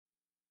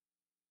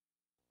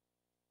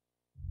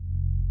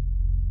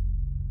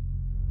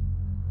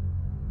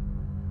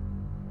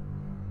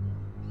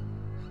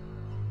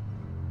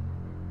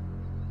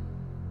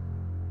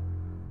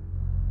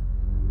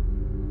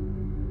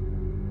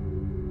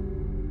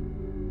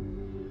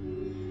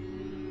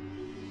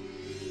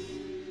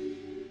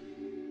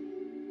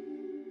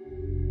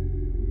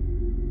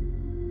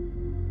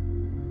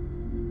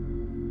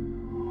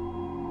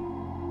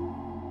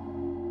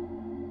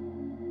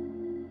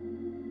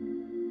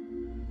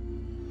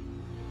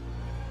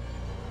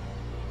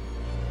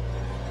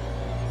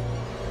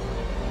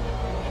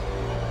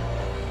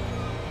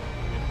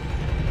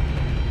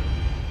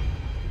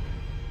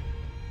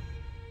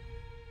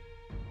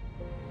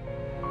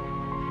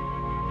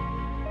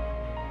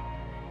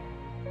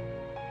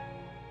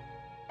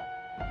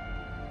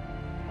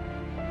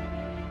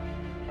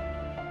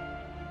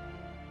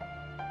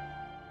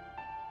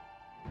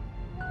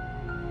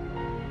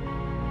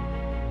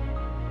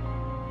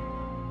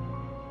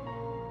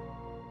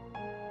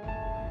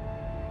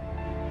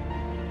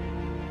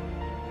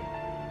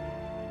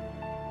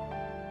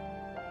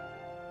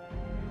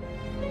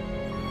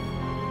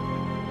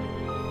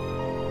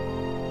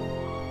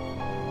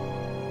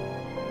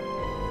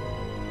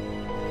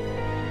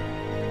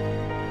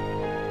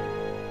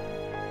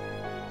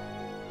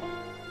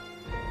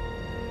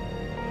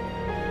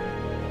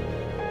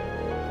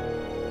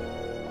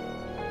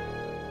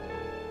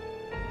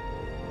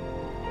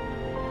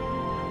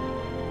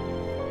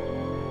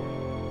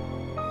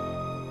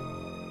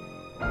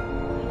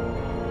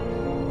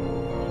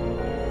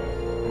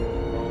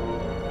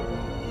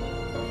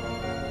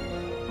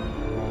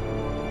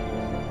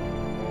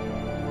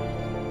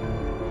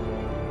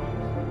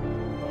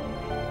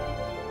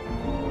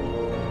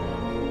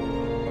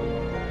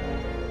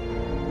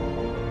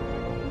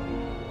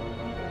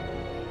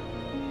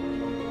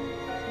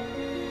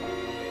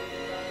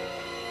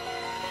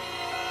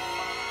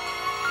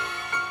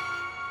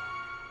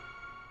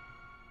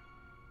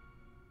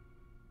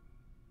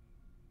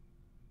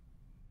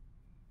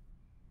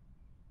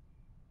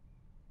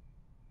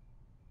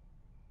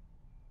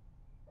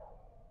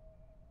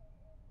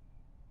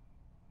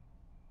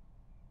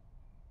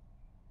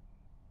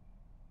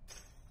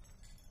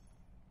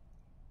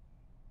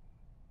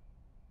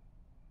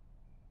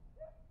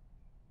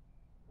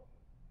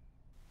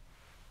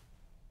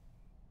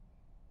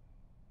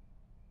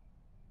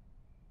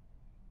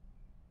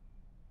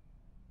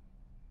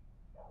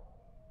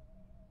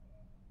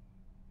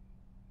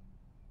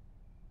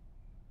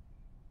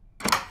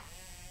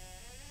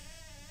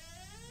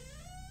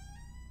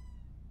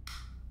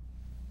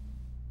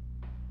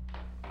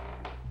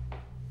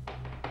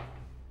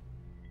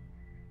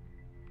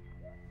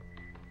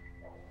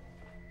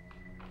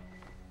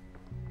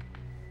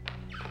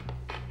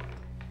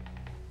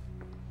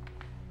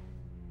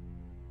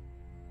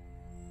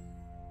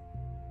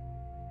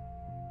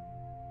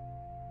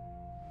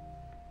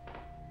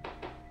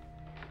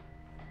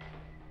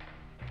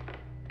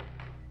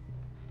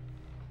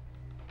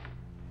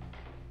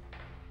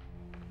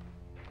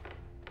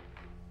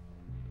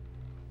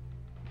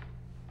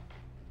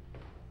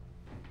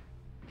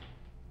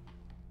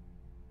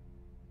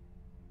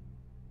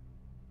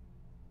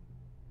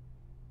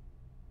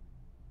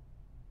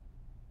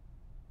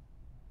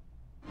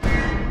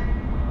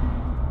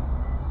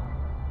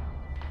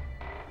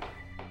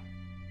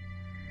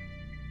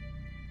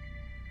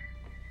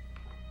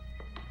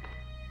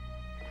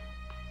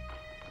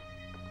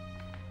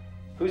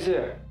Who's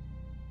there?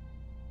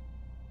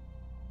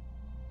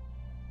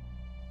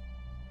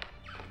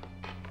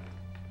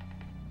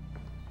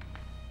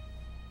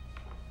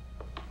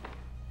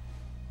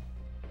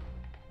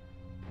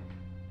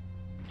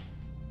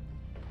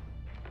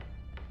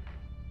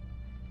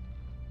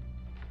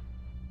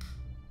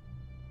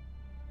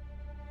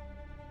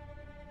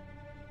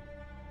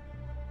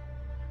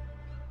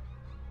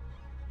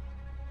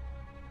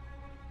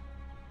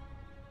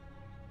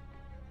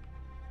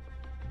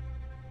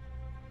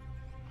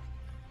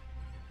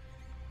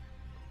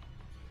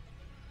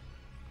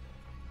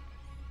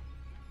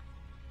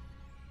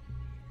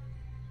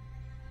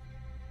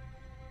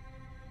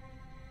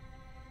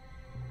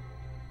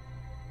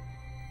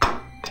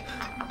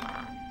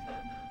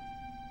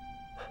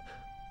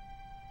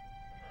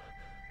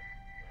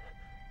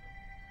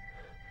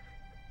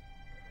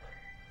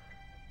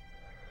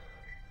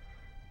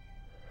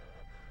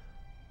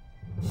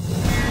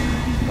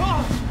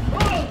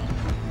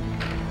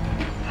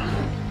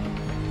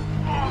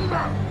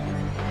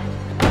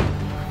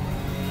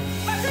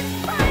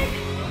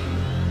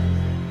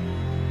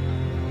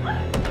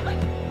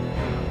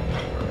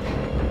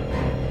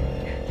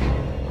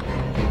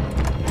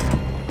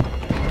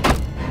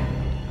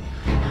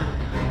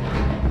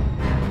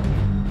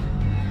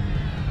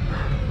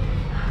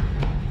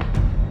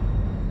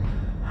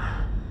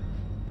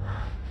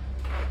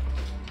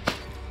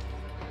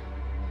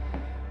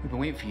 We've been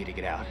waiting for you to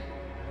get out.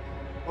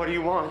 What do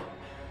you want?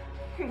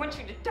 We want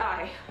you to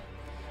die.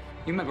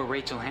 You remember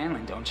Rachel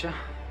Hanlon, don't you?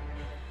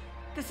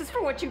 This is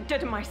for what you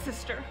did to my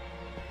sister.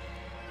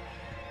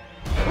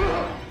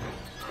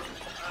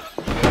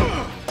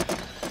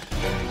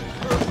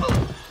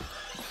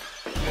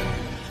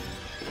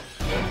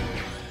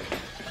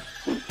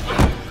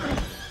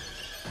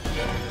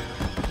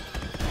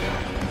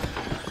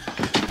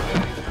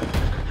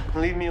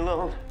 Leave me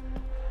alone.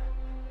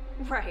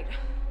 Right.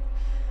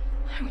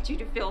 I want you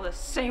to feel the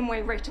same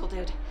way Rachel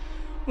did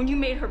when you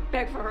made her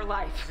beg for her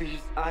life.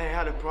 Please, I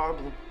had a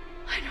problem.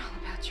 I know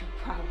all about your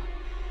problem.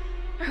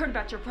 I heard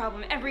about your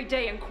problem every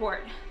day in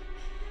court.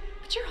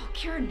 But you're all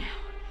cured now.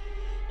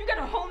 You got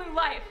a whole new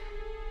life.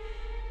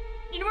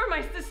 You know where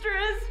my sister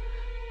is?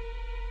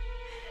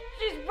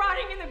 She's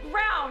rotting in the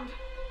ground.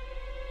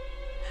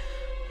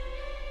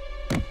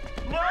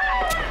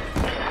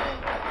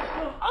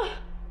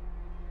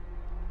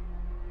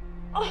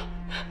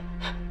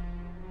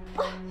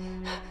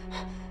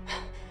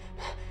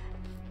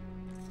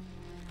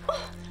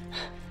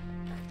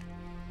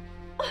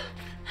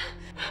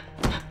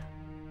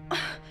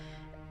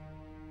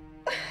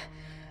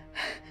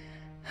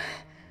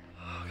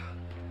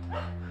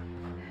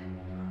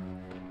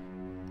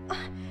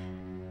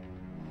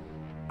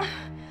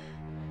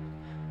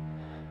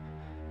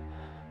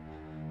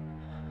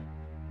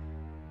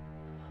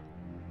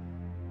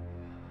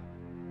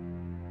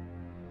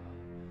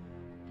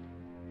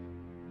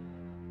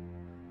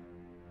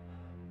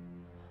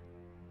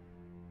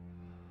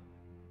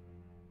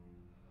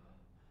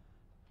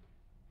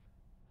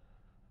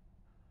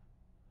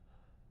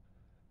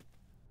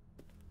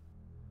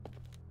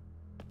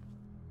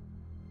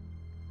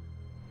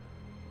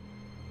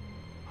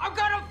 I'm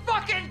gonna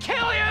fucking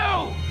kill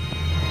you!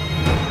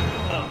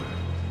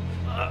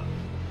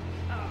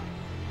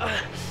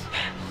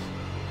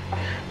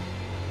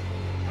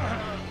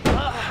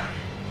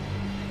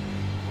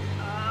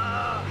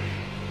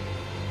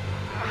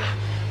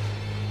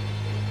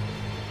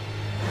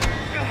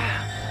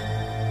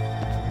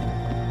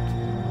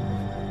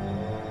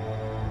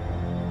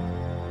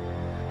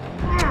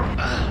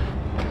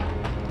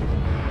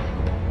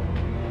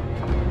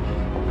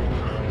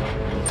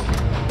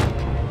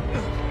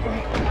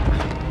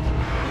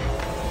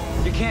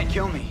 You can't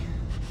kill me.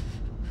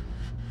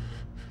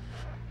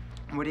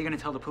 What are you gonna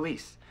tell the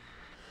police?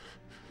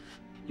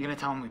 You're gonna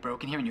tell them we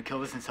broke in here and you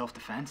killed us in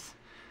self-defense?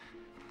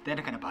 They're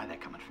not gonna buy that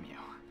coming from you.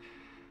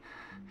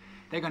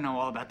 They're gonna know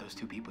all about those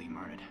two people you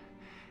murdered.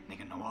 And they're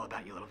gonna know all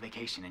about your little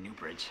vacation in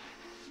Newbridge.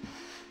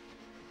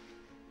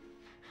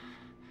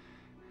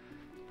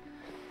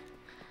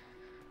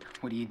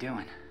 What are you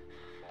doing?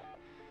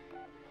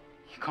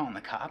 You calling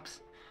the cops?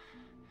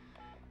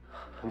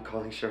 I'm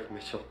calling Sheriff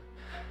Mitchell.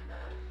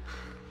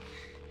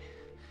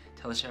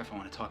 Tell the sheriff I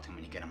want to talk to him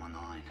when you get him on the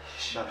line.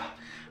 Shut up.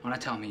 I want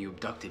to tell him how you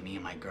abducted me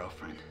and my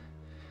girlfriend.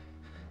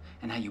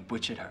 And how you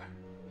butchered her.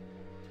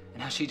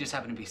 And how she just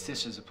happened to be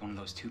sisters with one of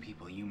those two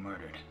people you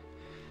murdered.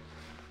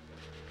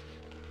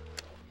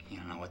 You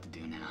don't know what to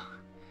do now,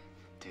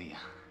 do you?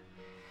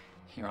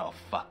 You're all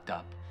fucked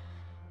up.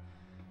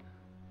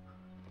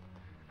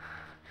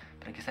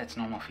 But I guess that's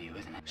normal for you,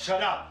 isn't it?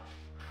 Shut up!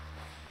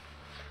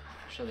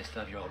 I'm sure they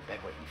still have your old bed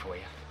waiting for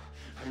you.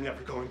 I'm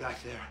never going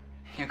back there.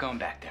 You're going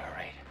back there, all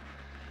right?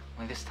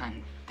 Well, this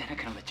time, they're not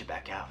gonna let you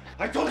back out.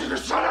 I told you to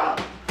shut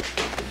up!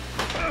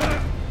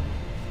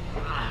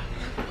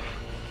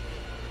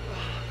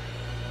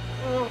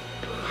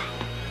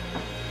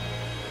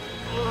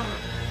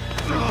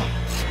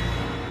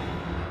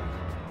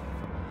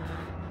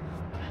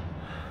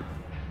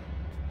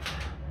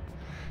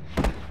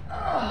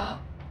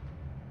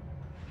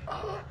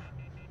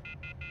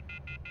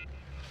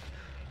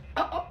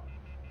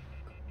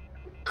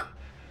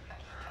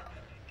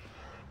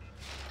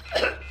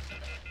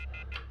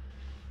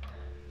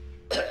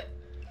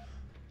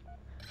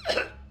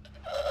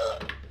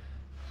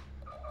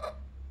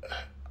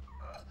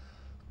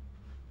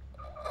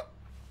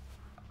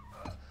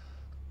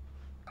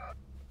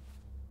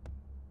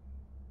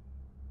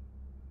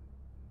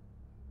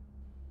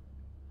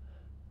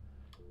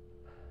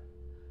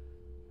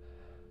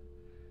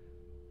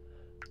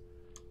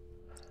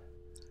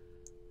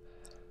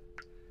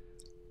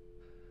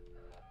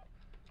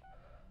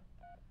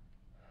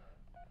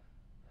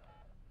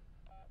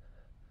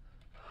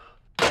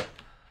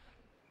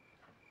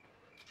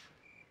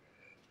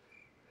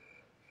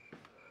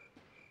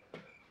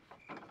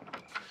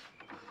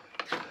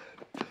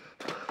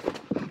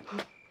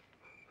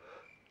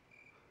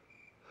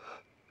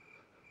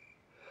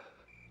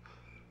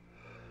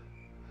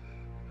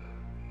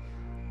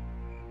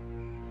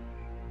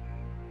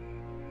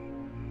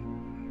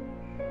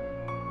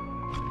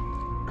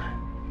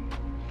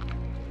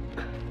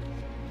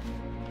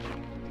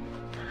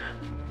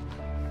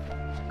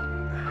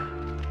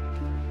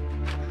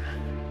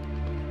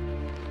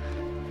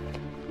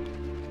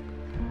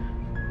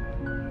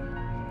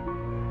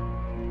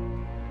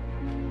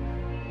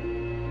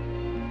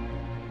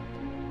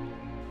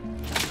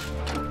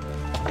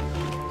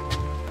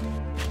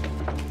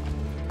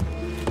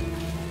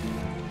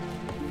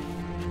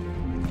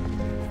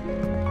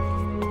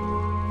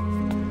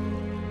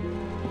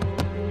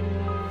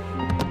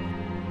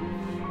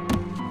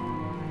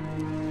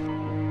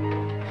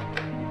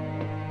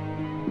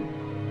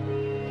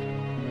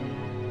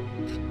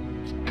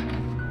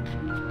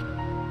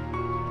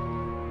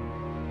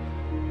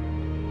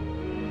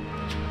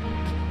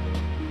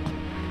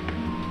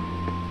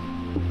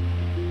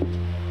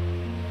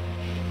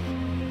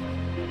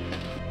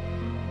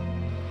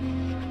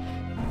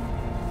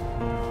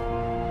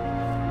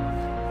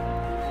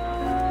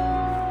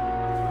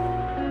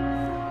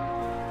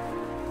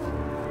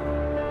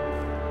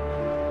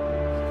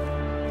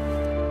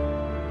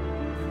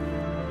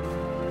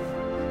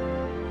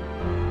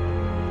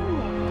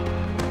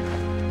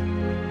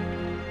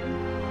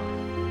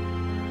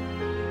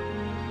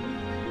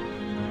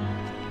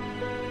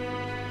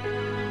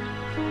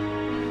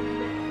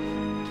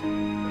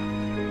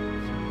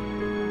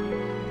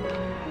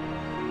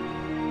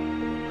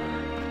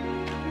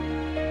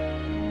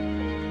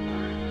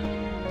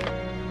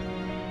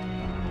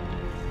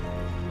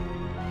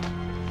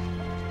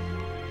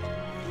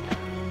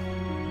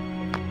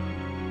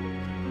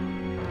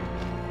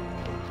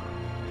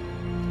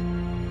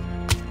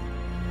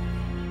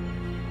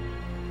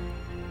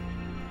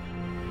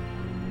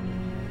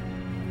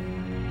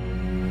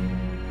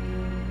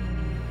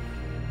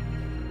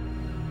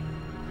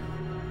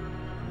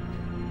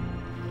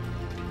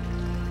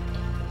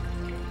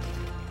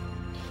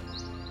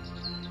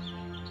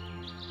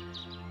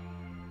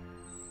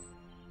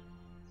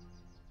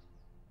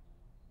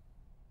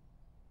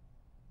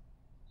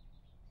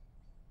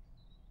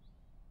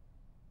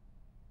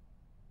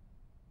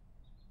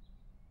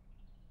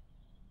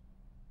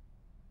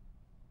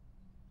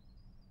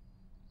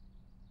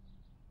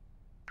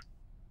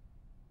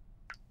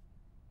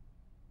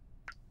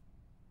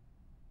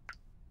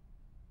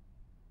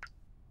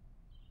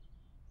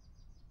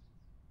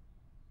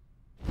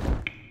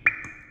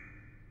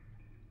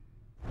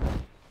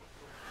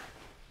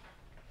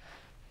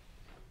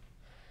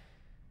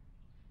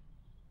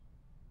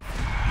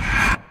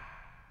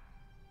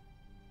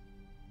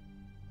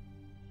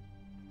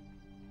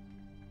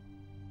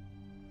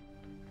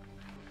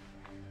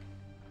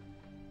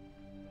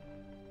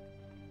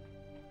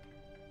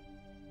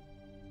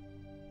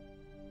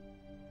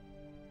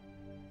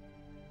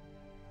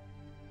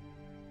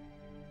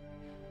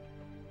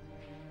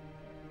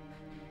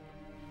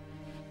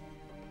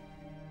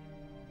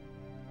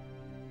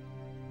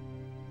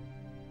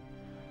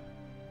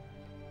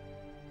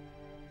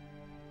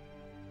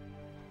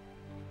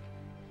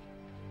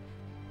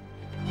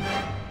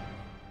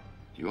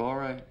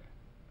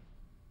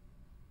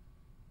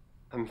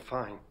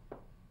 fine.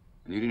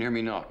 You didn't hear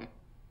me knocking?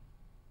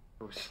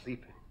 I was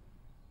sleeping.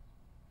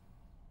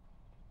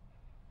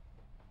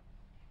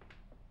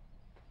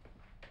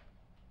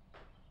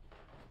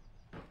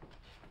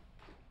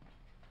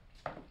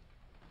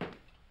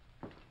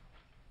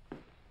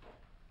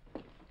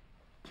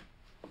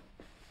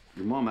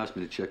 Your mom asked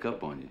me to check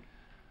up on you.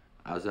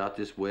 I was out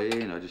this way,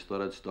 and I just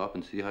thought I'd stop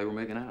and see how you were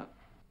making out.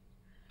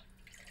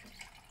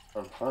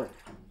 I'm fine.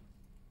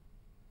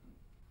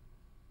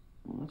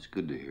 Well, that's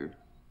good to hear.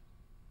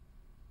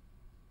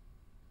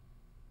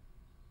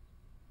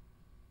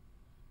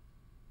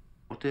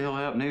 What the hell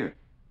happened here?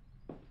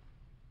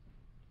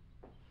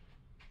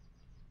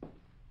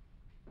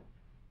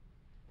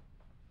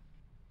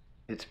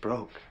 It's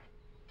broke.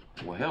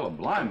 Well, hell, a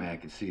blind man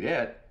can see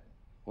that.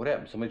 What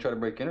happened? Somebody tried to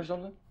break in or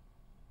something?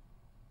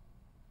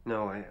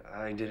 No,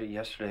 I did it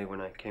yesterday when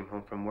I came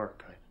home from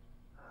work.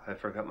 I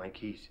forgot my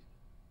keys.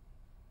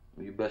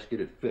 Well, you best get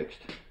it fixed.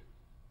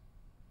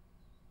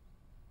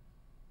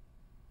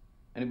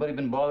 Anybody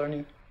been bothering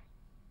you?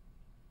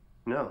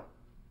 No.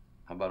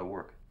 How about at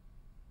work?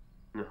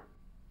 No.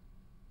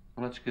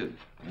 Well, that's good.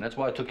 And that's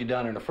why I took you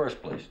down there in the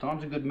first place.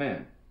 Tom's a good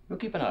man. He'll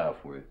keep an eye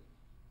out for you.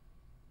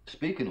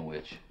 Speaking of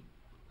which,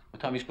 what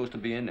time are you supposed to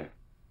be in there?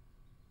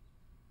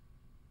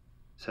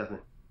 7.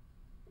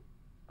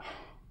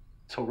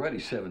 It's already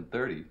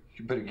 7:30.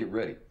 You better get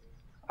ready.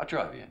 I'll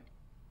drive you in.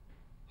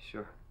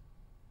 Sure.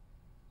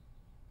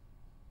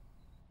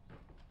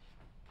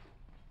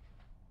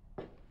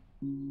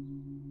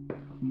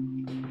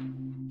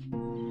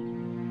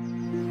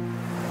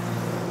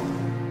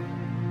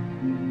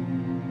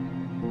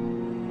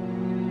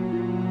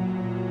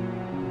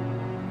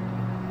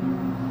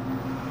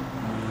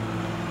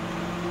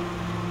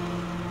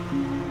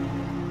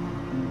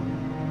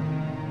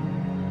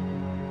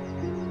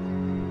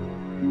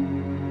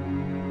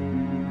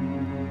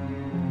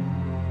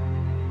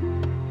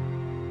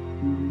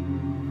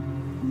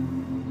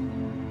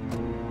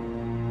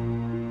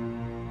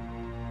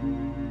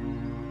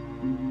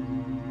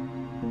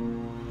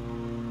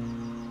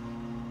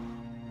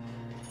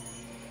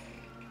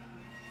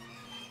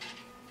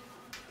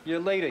 You're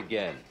late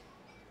again.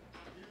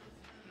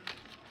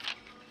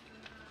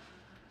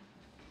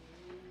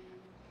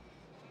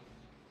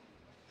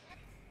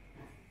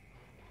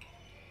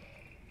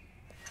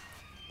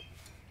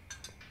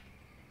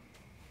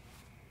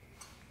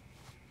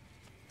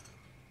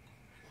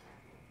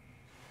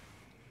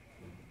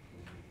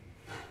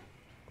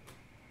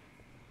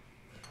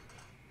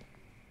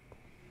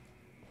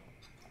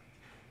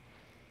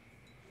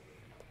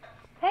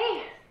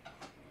 Hey,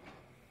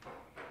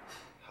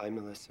 Hi,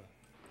 Melissa.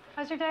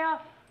 how's your day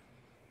off?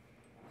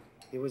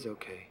 It was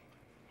okay.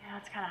 Yeah,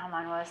 that's kind of how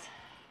mine was.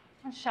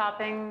 Went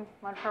shopping,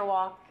 went for a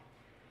walk.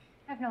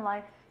 I have no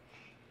life.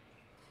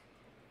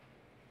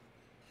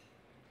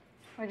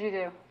 What'd you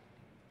do?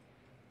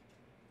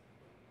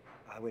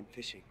 I went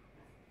fishing.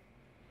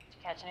 Did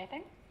you catch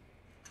anything?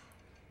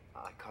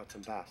 I caught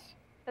some bass.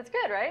 That's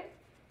good, right?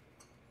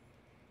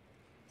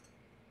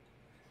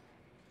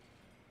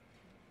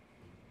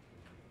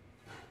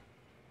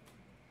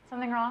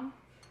 Something wrong?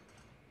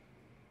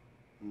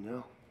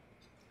 No.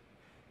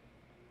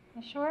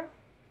 You sure?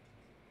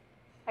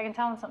 I can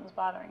tell when something's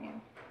bothering you.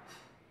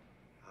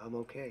 I'm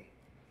okay.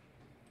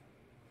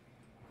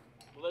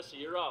 Melissa,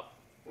 you're up.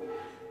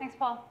 Thanks,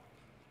 Paul.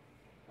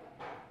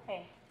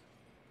 Hey,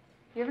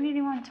 if you ever need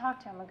anyone to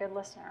talk to, I'm a good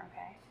listener,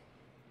 okay?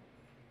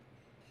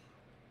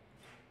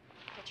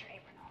 Get your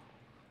apron on.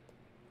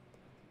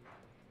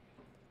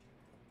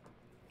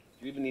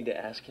 Do you even need to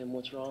ask him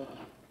what's wrong?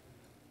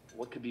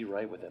 What could be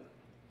right with him?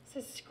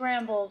 This is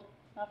scrambled,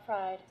 not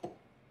fried.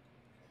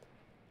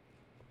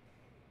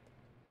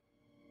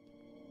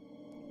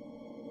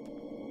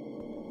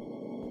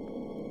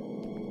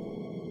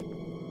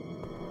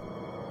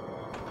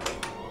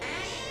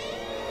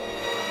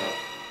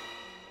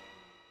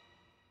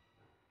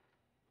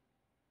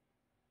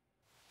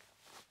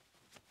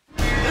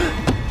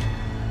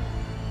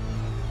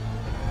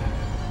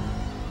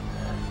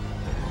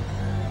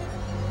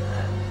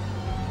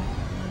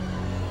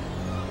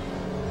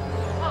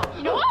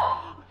 No!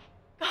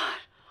 God,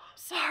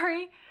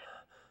 sorry.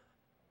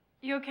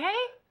 You okay?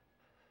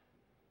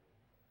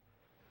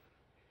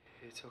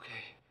 It's okay.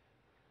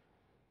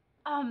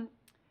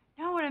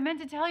 No, what I meant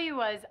to tell you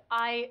was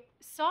I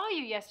saw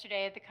you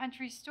yesterday at the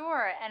country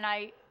store and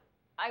I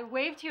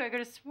waved to you. I could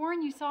have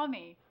sworn you saw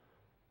me.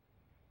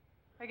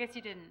 I guess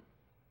you didn't.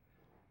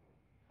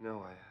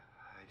 No,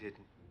 I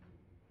didn't.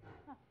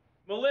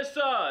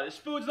 Melissa, this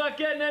food's not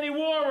getting any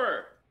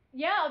warmer.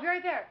 Yeah, I'll be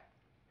right there.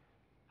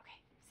 Okay,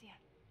 see ya.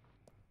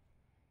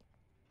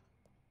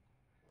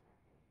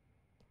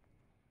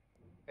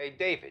 Hey,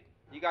 David,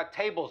 you got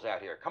tables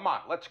out here. Come on,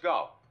 let's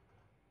go.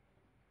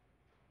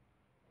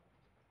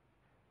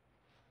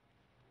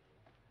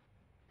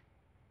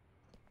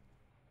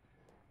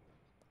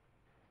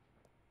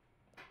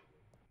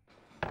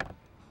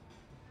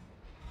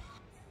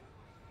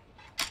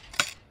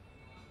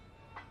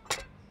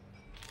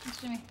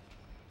 Thanks, Jimmy.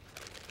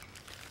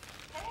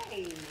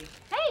 Hey,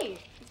 Hey,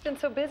 it's It's been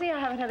so busy I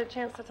haven't had a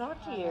chance to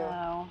talk to you.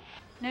 Oh.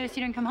 Noticed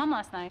you didn't come home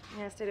last night.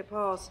 Yeah, I stayed at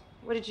Paul's.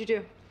 What did you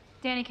do?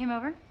 Danny came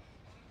over?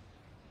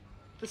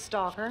 The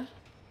stalker?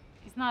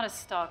 He's not a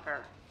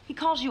stalker. He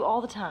calls you all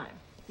the time.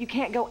 You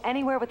can't go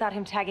anywhere without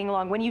him tagging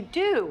along. When you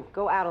do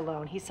go out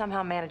alone, he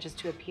somehow manages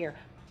to appear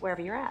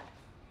wherever you're at.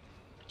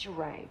 But you're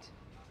right.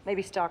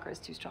 Maybe stalker is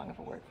too strong of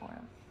a word for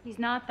him. He's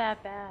not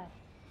that bad.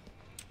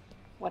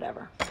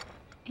 Whatever.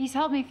 He's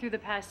helped me through the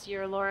past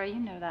year, Laura. You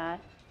know that.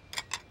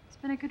 He's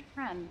been a good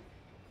friend.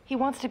 He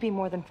wants to be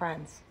more than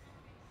friends.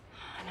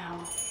 I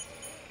know.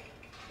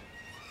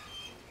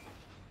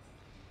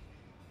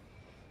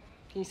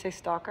 Can you say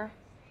stalker?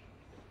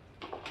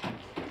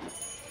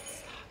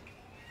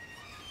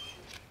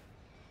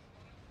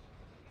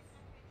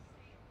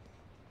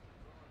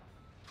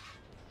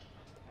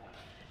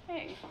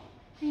 Hey,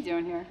 what are you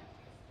doing here?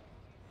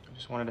 I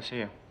just wanted to see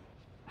you.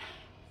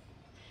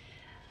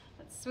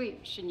 That's sweet.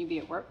 Shouldn't you be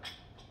at work?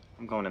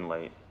 I'm going in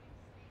late.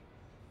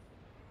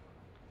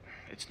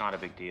 It's not a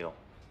big deal.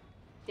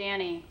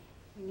 Danny,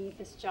 you need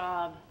this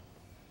job.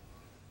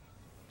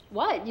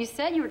 What? You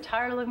said you were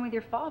tired of living with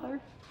your father.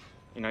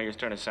 You know, you're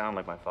starting to sound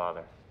like my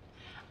father.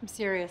 I'm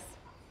serious.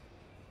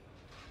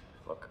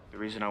 Look, the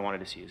reason I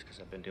wanted to see you is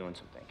because I've been doing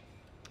some thinking.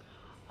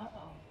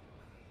 Uh-oh.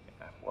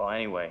 Yeah, well,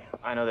 anyway,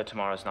 I know that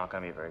tomorrow's not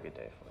going to be a very good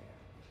day for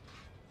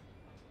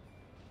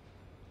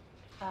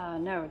you.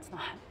 No, it's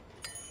not.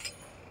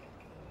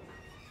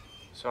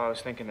 So I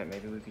was thinking that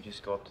maybe we could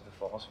just go up to the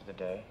falls for the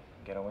day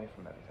and get away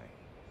from everything.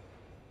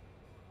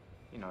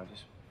 You know,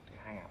 just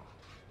hang out.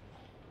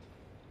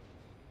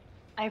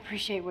 I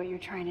appreciate what you're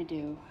trying to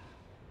do,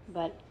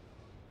 but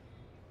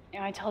you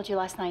know, I told you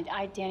last night,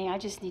 Danny, I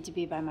just need to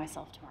be by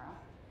myself tomorrow.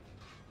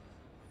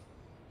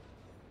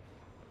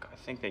 Look, I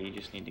think that you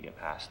just need to get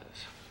past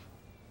this.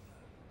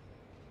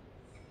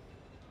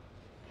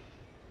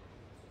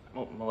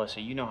 Well,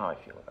 Melissa, you know how I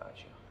feel about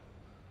you.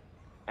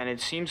 And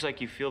it seems like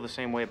you feel the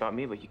same way about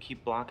me, but you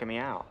keep blocking me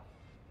out.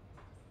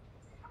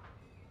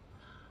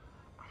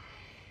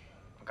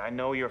 Look, I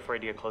know you're afraid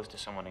to get close to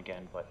someone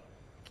again, but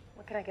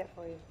What can I get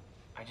for you?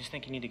 I just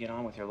think you need to get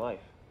on with your life.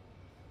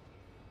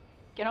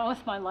 Get on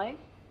with my life?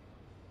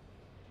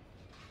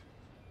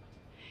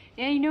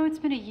 Yeah, you know, it's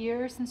been a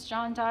year since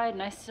John died,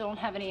 and I still don't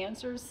have any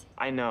answers.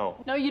 I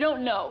know. No, you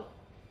don't know.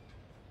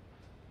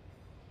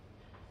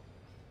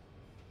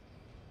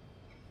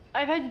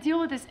 I've had to deal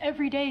with this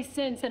every day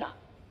since, and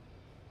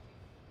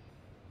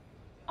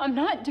I'm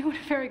not doing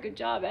a very good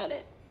job at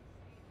it.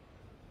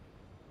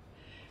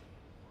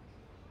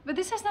 But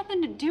this has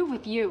nothing to do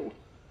with you.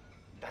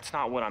 That's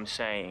not what I'm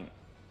saying.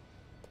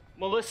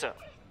 Melissa.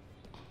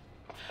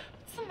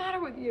 What's the matter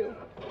with you?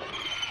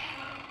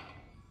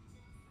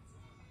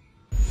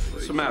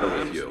 What's the matter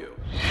with you?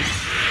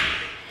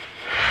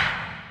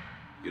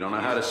 You don't know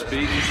how to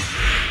speak?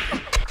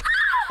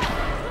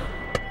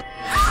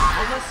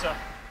 Melissa.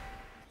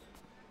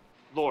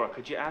 Laura,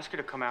 could you ask her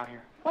to come out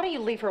here? Why don't you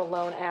leave her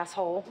alone,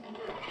 asshole?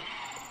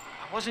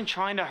 I wasn't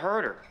trying to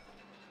hurt her.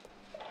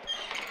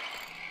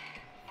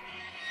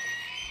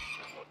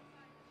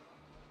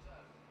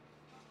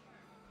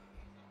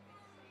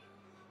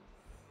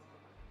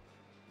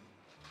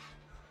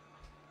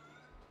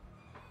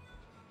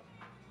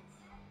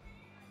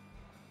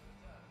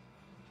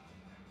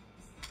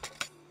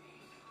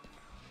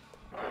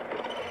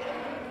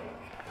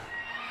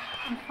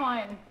 I'm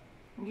fine.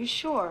 Are you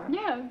sure?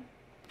 Yeah,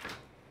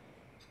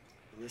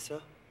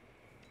 Melissa?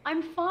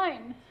 I'm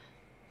fine.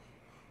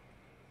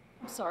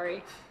 I'm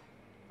sorry.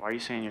 Why are you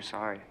saying you're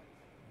sorry?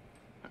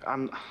 Look,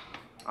 I'm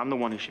the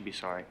one who should be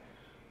sorry.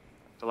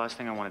 The last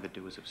thing I wanted to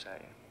do was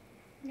upset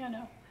you. Yeah, I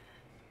know.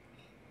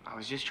 I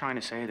was just trying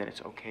to say that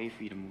it's okay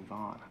for you to move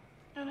on.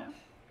 I know.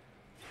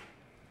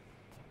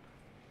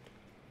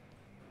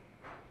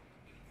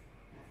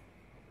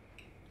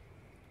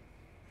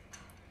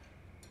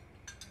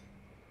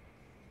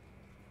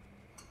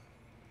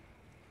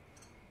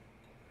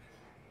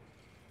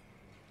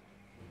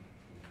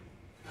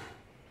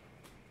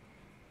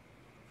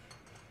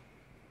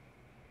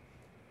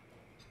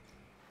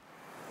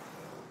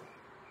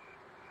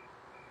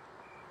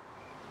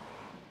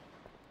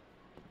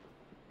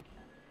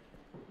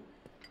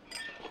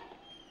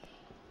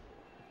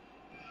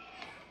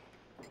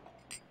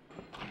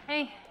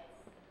 Hey,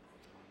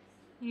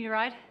 you need a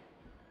ride?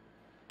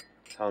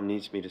 Tom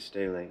needs me to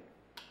stay late.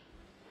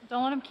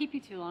 Don't let him keep you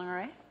too long, all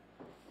right?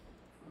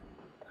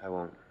 I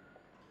won't.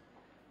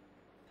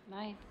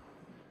 Night.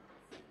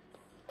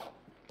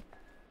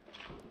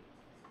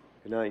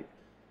 Good night.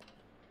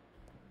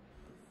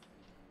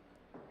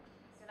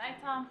 Good night,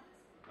 Tom.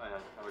 Have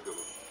a good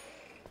one.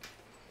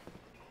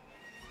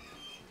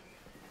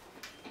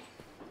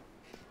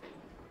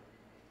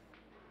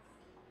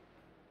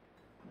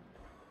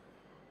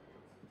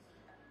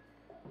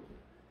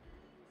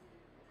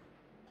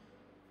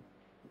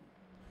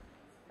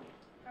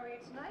 How are you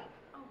tonight?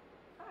 Oh,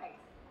 hi.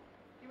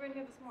 You were in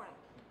here this morning.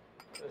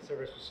 The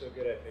service was so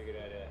good, I figured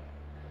I'd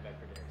come back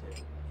for dinner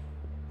too.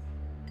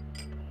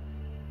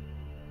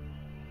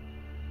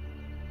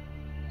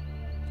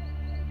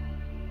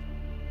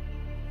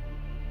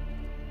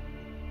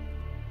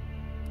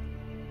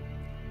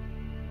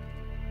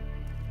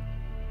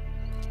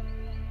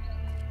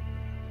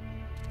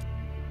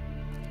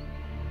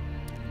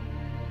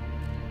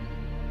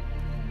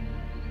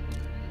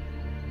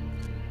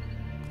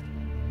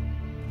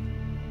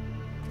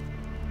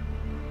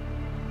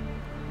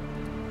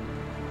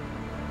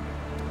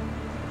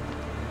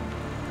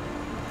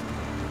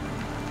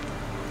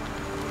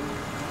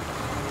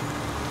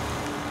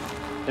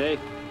 Hey,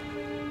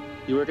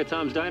 you work at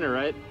Tom's Diner,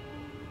 right?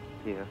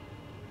 Yeah,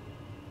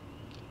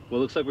 Well,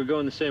 looks like we're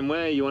going the same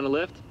way. You want a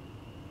lift?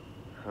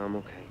 I'm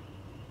okay.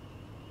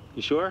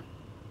 You sure?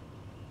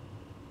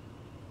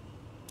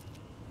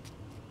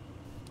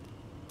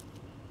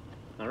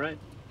 All right.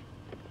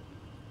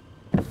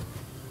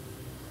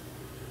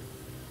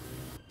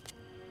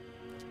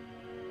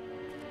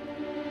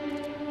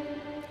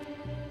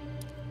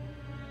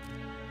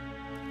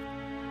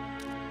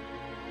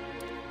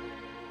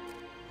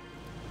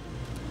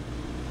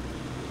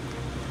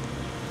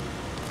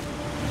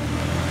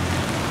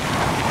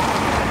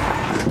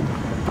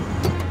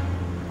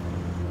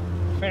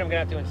 I'm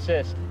gonna have to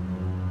insist.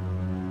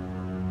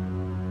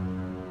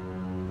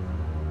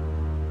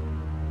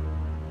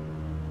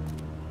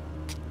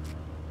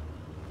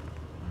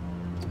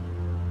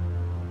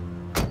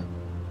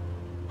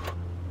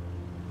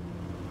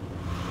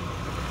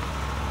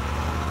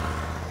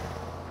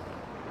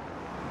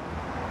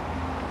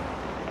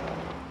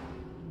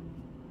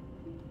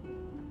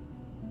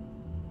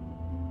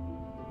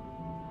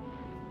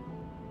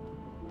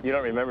 You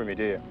don't remember me,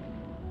 do you?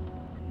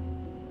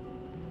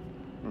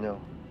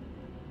 No.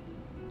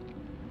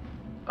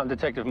 I'm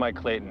Detective Mike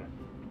Clayton.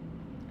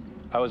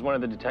 I was one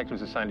of the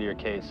detectives assigned to your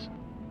case.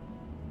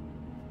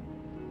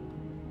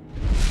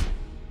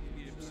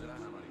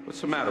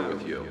 What's the matter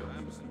with you?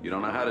 You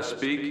don't know how to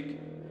speak?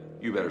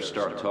 You better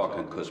start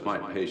talking, because my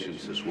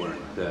patience is wearing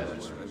thin.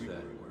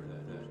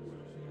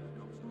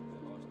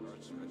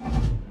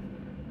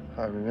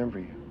 I remember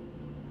you.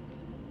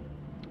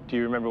 Do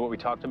you remember what we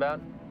talked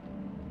about?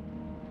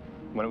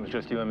 When it was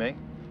just you and me?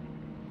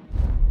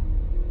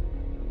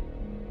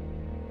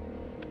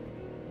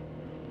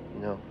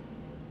 No.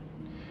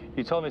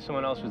 You told me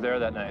someone else was there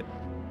that night.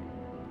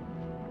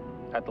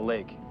 At the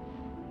lake.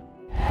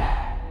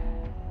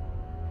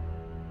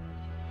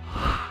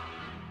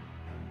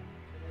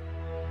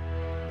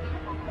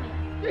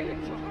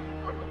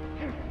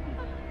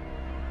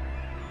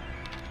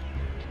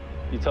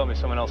 You told me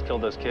someone else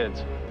killed those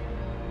kids.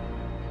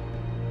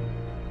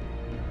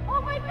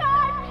 Oh my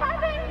God,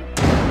 Kevin!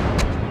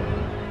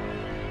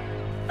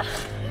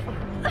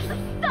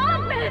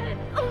 Stop it!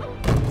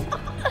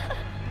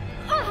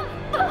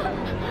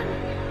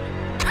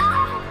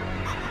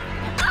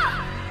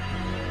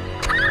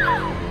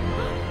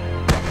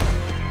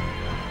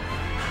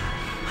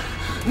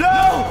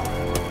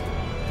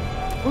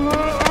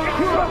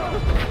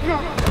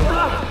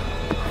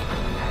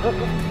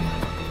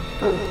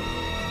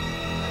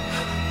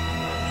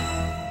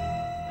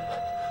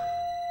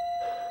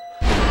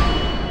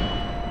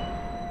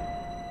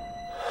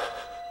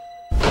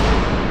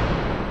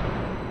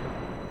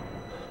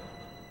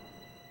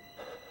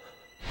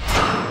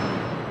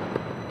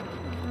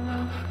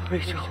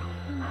 Rachel.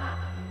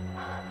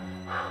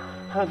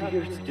 I'm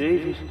here, it's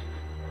David.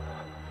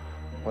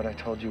 What I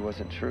told you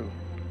wasn't true.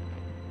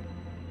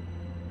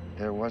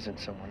 There wasn't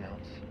someone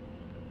else.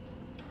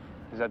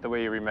 Is that the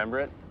way you remember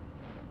it?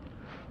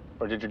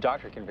 Or did your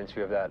doctor convince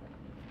you of that?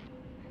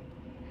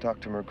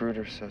 Dr.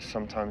 Magruder says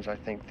sometimes I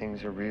think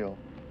things are real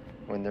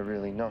when they're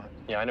really not.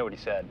 Yeah, I know what he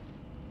said.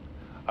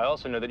 I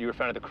also know that you were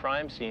found at the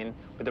crime scene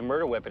with a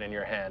murder weapon in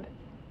your hand.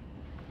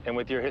 And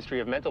with your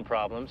history of mental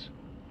problems,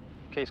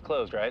 case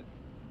closed, right?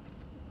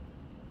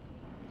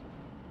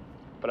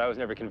 But I was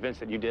never convinced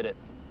that you did it.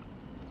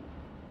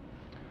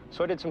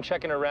 So I did some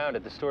checking around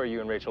at the store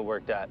you and Rachel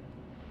worked at.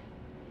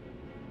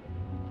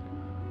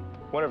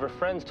 One of her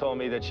friends told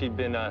me that she'd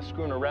been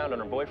screwing around on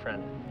her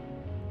boyfriend.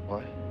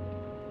 What?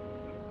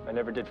 I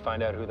never did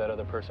find out who that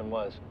other person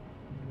was.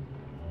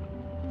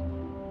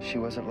 She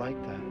wasn't like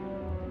that.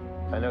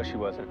 I know she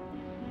wasn't.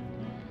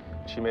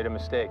 She made a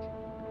mistake,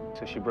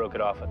 so she broke it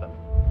off with him.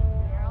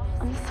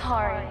 I'm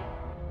sorry.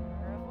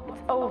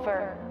 It's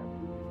over.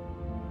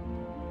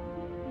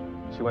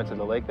 She went to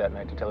the lake that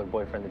night to tell her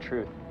boyfriend the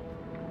truth.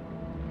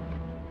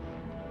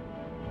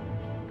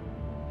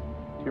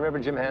 Do you remember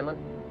Jim Hanlon?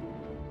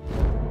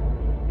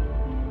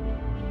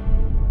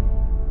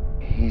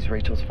 He's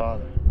Rachel's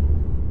father.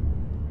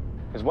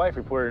 His wife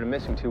reported him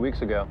missing 2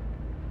 weeks ago.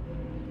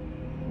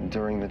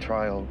 During the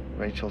trial,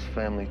 Rachel's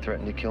family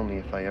threatened to kill me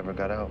if I ever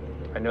got out.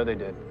 I know they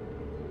did.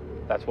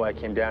 That's why I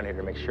came down here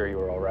to make sure you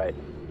were all right.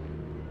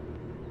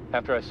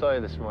 After I saw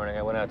you this morning,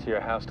 I went out to your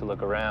house to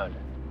look around.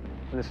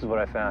 And this is what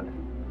I found.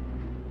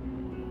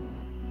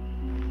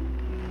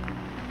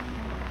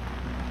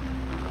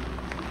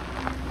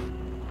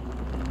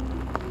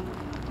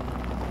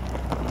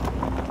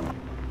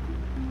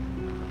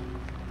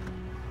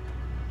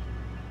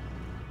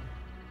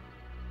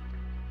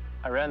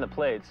 I ran the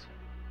plates.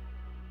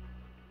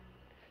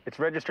 It's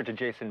registered to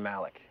Jason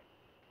Malik.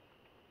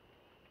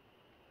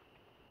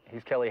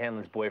 He's Kelly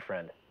Hanlon's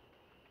boyfriend.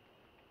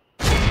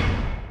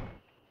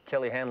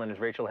 Kelly Hanlon is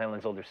Rachel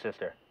Hanlon's older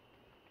sister.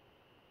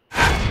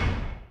 Come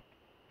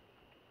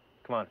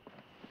on.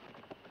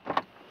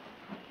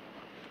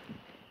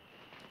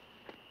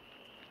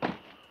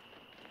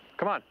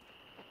 Come on.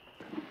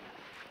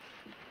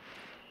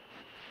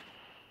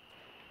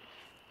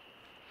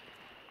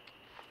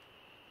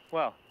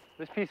 Well,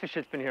 this piece of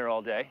shit's been here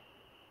all day.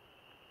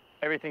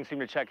 Everything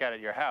seemed to check out at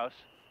your house.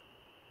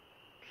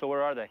 So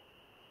where are they?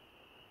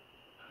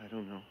 I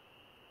don't know.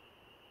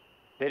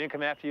 They didn't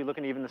come after you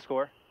looking to even the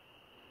score?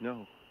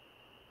 No.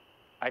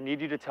 I need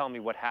you to tell me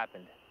what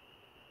happened.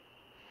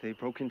 They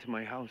broke into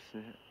my house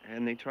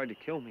and they tried to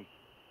kill me.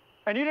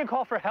 And you didn't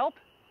call for help?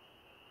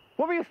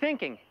 What were you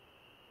thinking?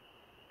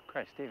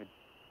 Christ, David.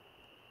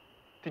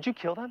 Did you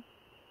kill them?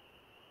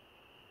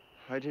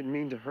 I didn't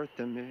mean to hurt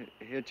them.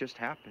 It just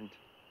happened.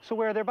 So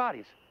where are their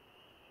bodies?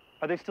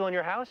 Are they still in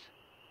your house?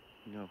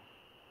 No.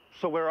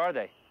 So where are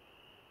they?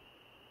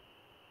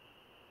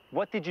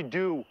 What did you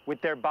do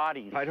with their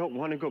bodies? I don't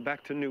want to go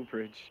back to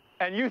Newbridge.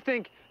 And you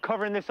think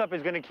covering this up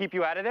is going to keep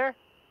you out of there?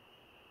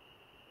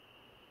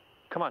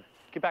 Come on,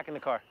 get back in the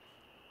car.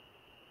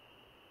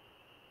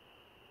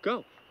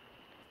 Go.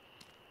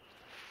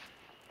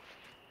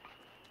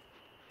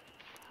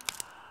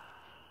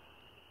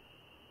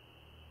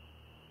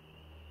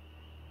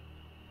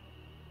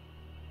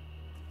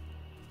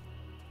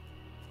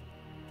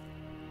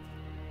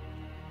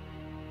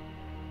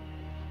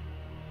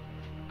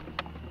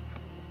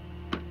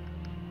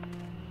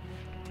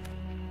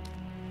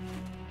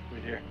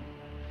 Wait here.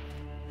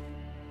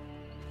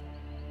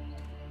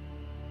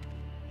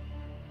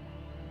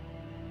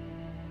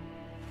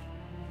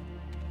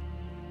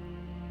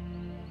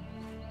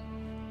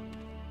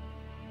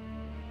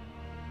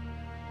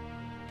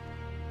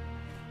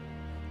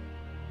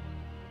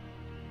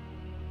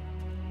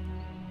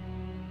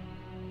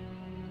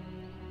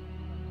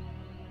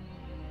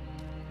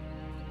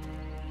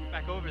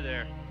 Back over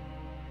there.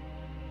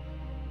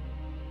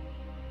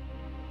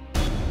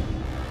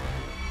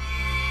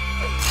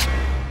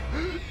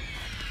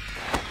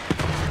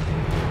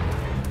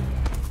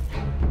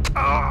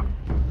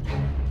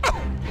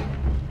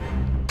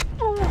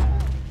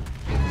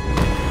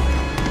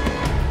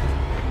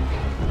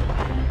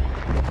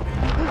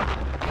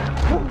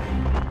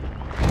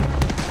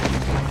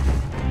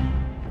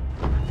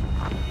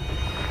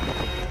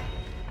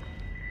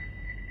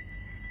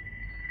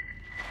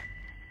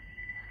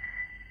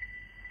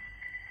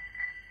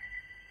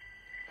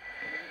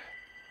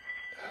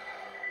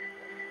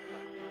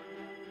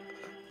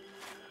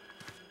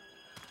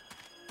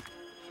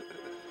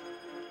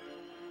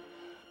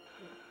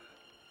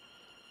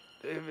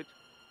 David,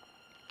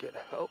 get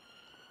help.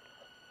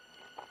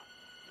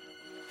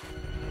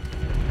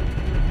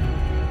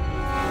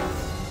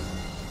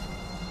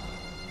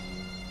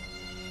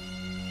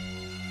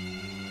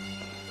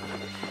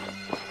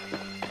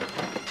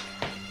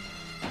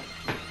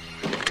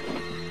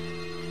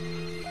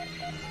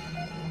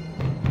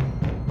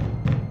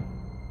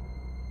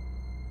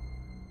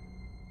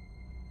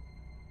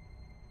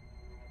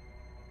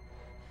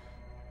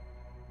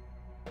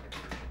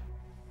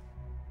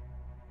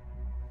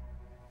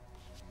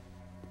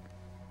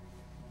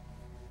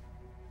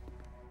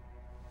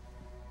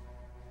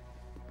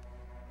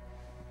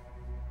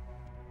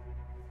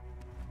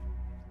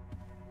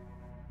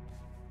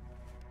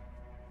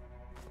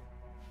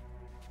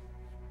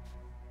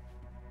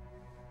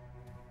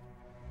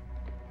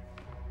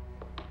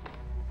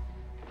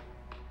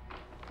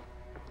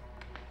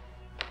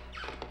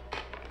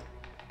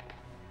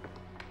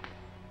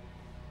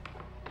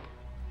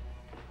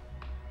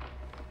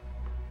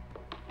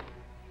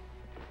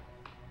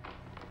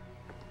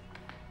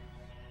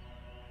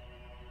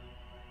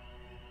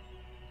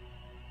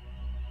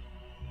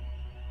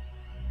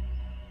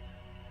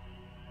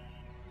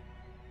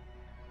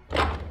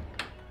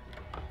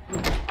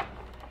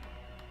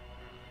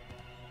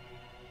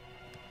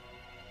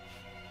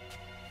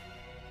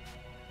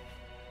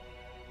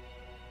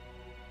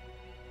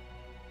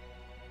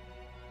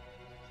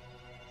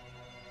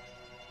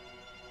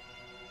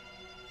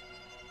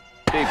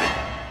 David,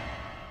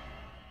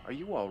 are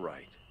you all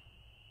right?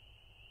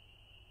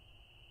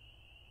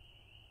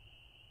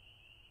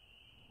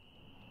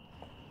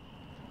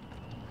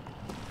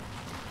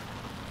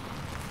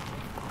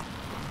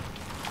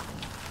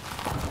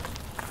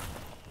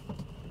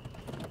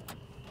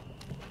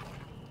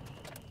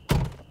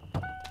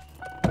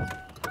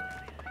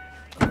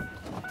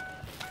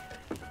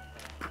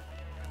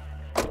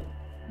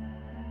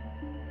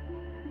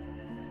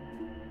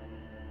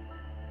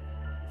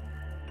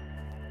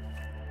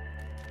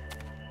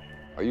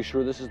 Are you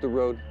sure this is the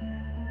road?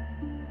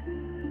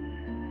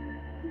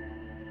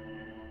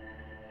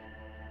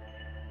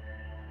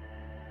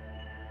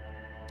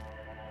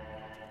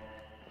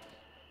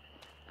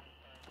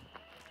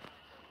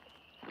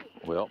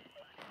 Well,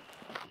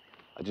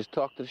 I just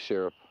talked to the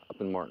sheriff up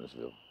in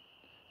Martinsville.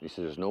 He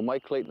said there's no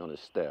Mike Clayton on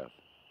his staff,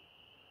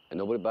 and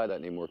nobody by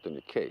that name worked on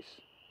your case.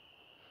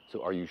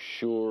 So are you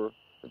sure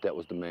that that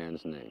was the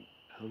man's name?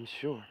 I'm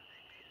sure.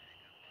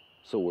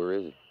 So where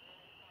is he?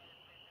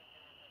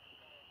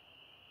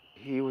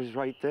 He was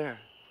right there.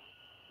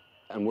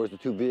 And where's the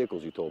two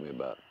vehicles you told me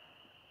about?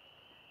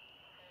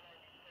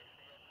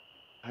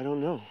 I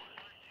don't know.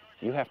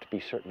 You have to be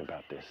certain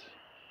about this.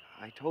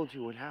 I told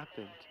you what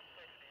happened.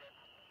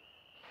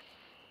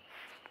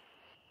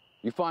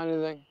 You find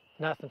anything?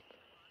 Nothing.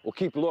 Well,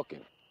 keep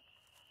looking.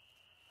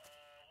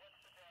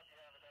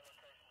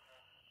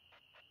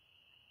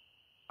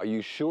 Are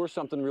you sure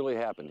something really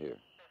happened here?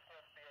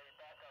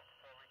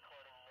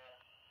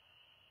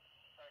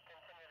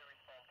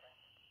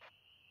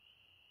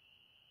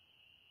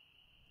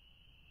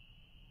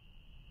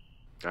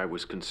 I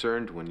was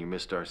concerned when you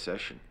missed our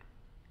session.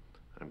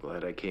 I'm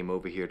glad I came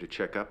over here to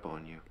check up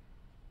on you.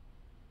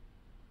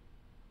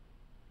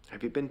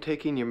 Have you been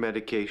taking your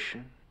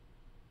medication?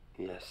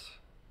 Yes.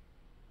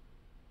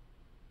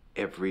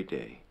 Every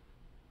day?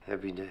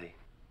 Every day.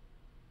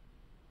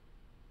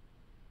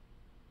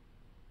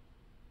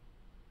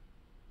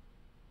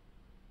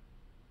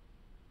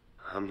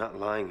 I'm not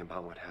lying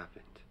about what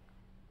happened.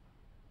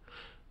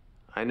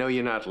 I know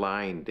you're not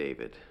lying,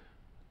 David.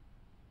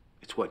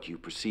 It's what you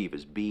perceive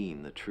as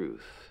being the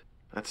truth.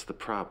 That's the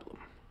problem.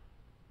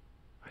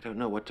 I don't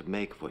know what to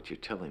make of what you're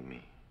telling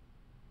me.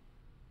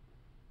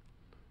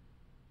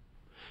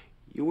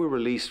 You were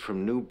released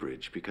from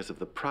Newbridge because of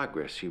the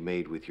progress you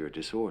made with your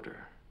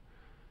disorder,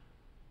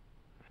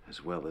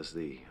 as well as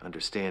the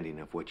understanding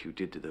of what you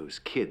did to those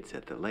kids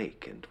at the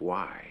lake and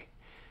why.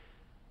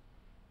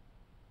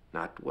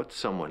 Not what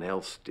someone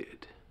else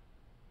did.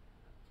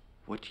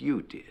 What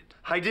you did.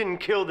 I didn't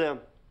kill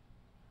them.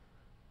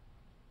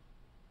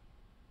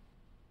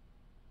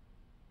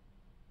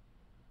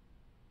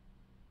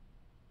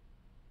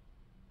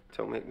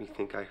 Don't make me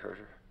think I hurt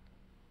her.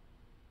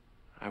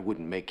 I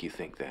wouldn't make you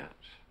think that.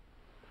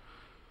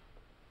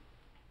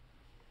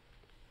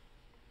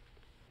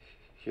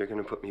 You're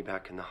gonna put me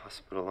back in the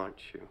hospital,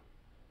 aren't you?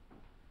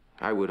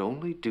 I would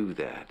only do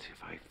that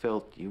if I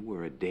felt you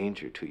were a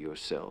danger to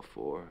yourself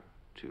or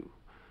to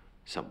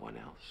someone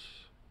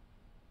else.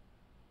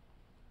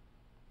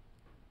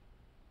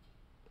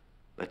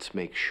 Let's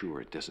make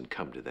sure it doesn't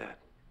come to that,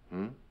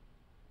 hmm?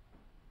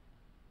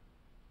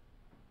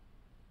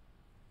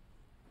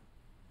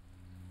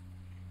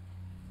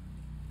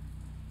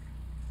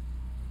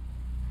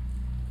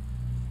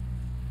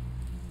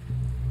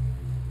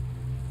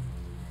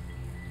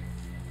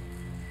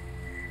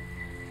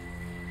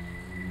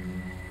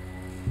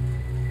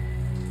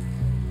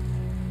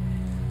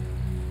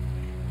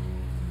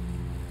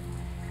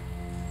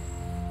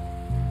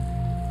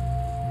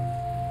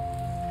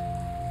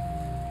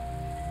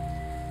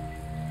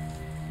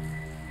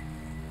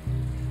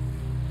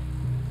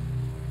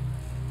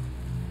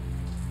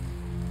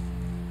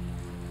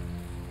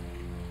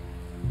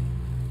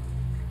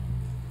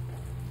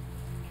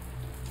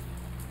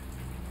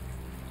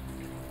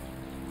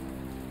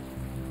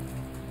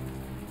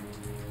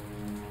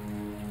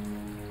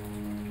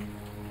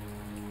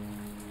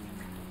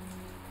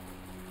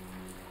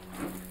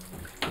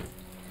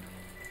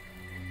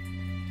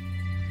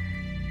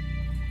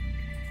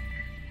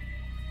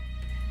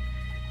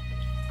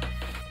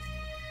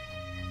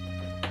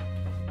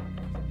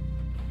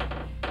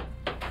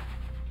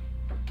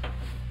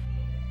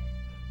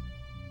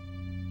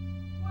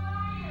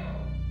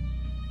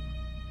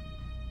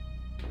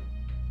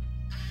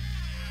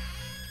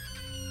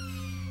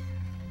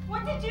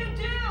 What did you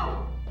do?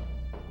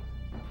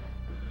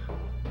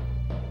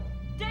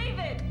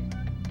 David!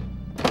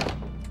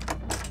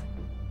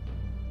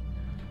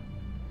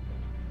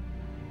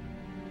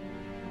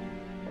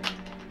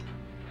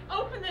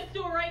 Open this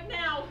door right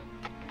now!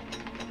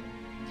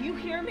 Do you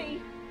hear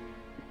me?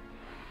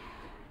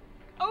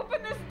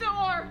 Open this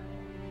door!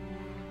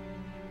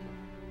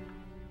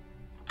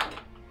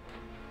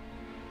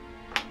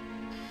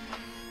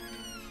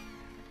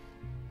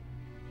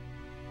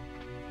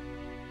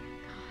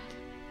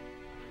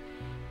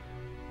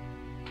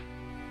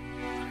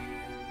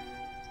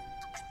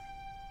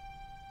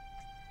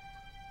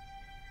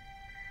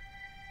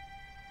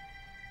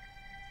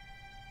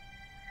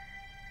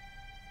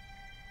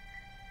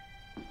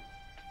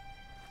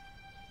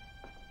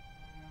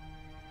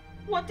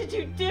 What did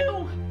you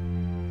do?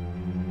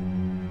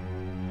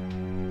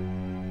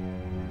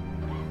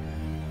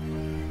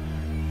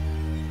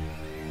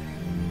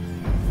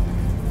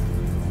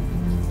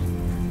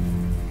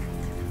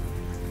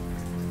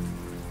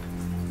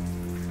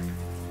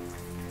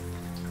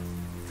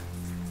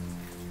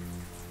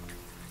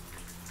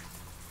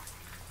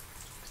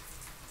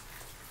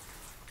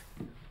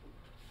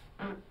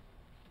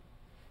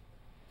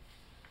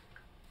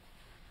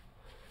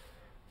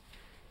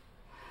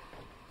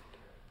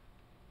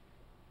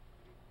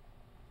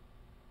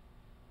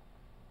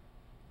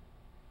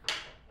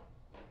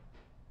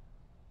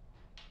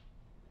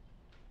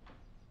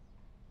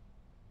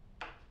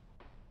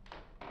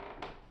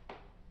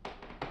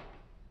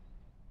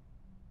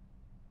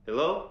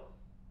 Hello?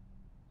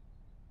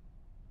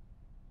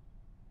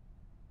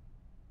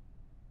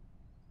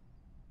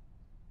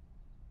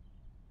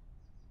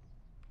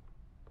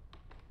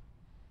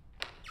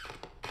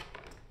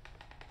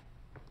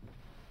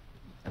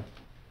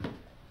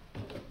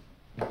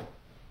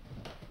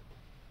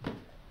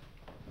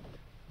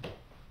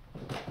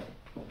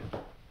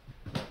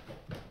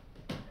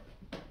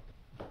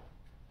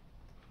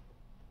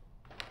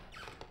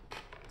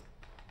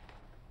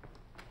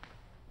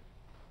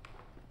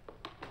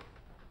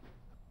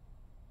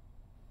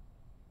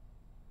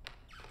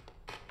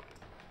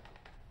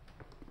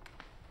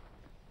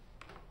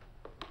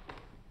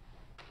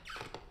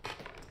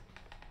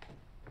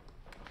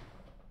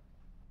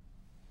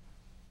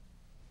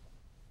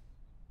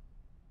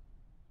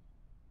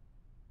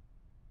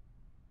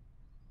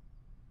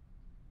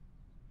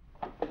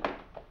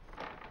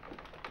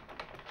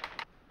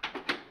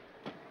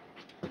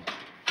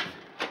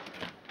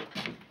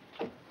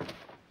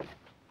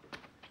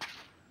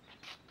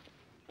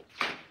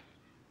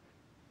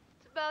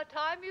 about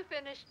time you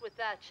finished with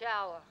that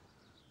shower.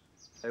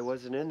 I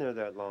wasn't in there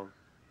that long.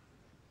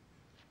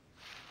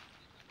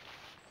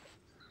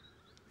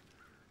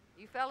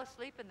 You fell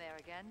asleep in there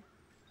again,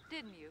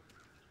 didn't you?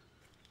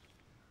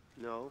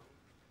 No.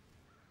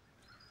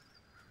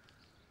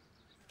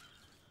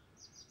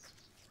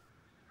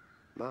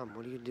 Mom,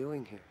 what are you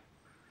doing here?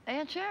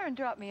 Aunt Sharon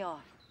dropped me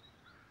off.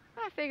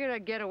 I figured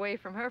I'd get away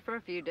from her for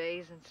a few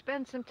days and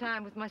spend some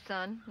time with my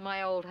son in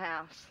my old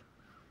house.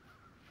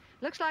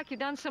 Looks like you've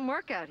done some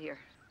work out here.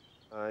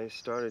 I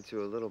started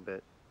to a little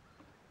bit.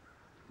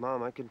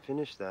 Mom, I can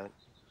finish that.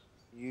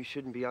 You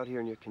shouldn't be out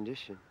here in your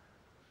condition.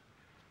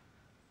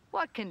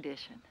 What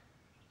condition?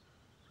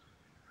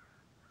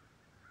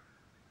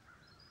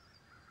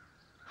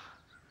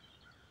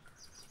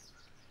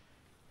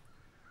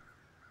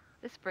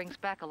 This brings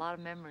back a lot of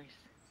memories.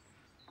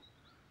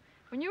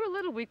 When you were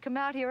little, we'd come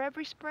out here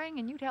every spring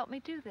and you'd help me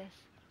do this.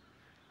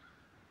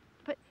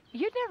 But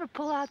you'd never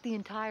pull out the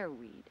entire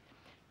weed.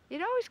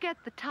 You'd always get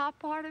the top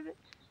part of it.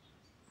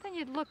 Then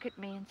you'd look at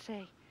me and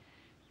say,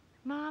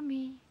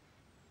 "Mommy,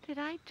 did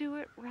I do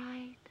it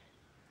right?"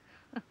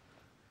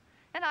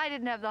 And I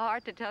didn't have the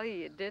heart to tell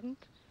you didn't.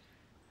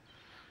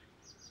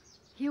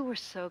 You were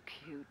so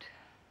cute.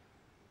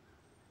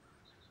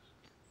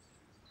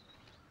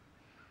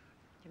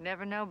 You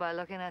never know by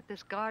looking at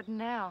this garden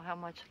now how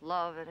much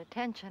love and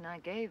attention I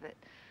gave it.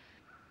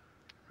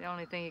 The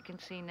only thing you can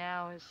see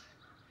now is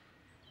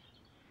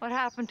what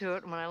happened to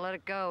it when I let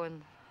it go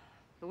and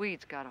the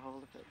weeds got a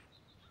hold of it.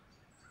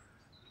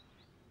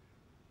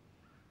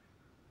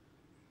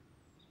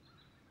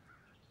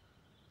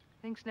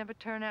 Things never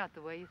turn out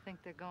the way you think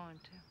they're going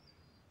to.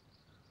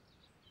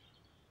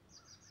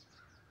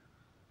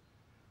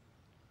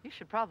 You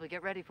should probably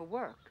get ready for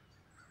work.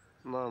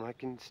 Mom, I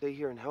can stay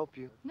here and help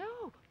you.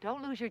 No,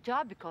 don't lose your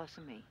job because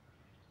of me.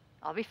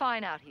 I'll be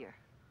fine out here.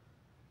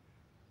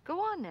 Go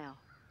on now.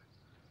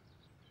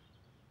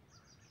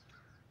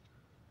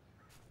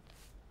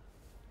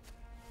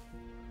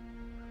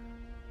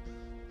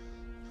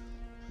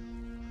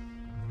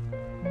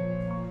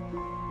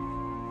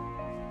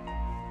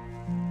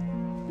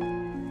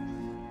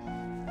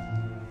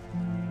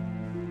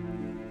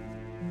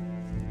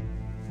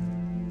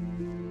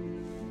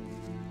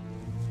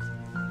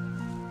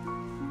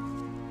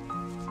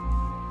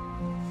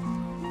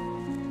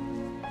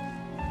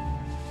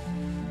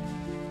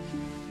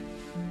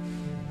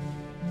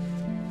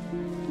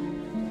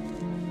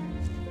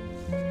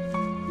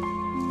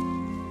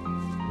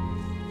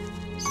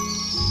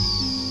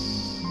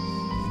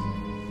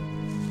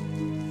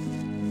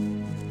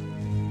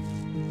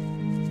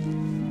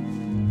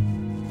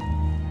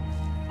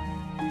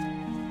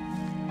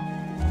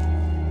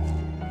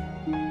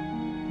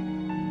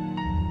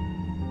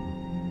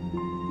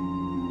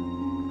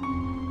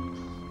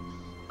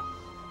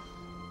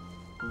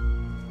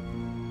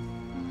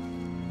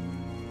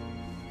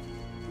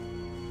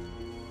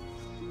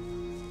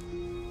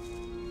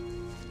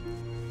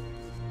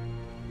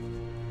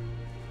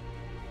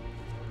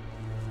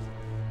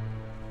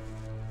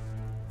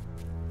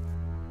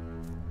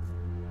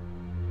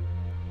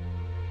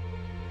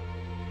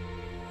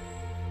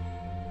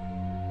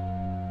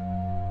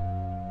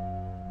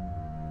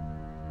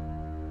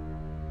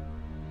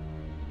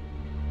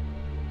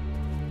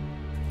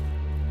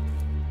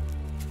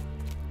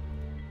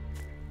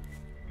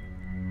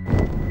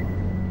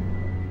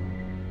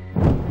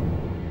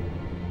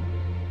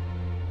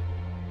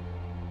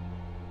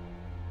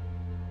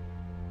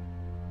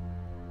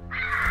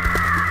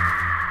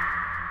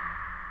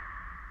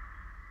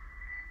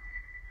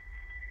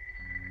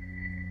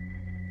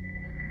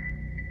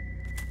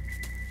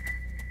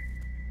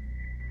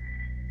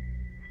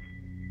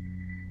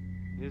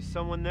 Is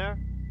someone there?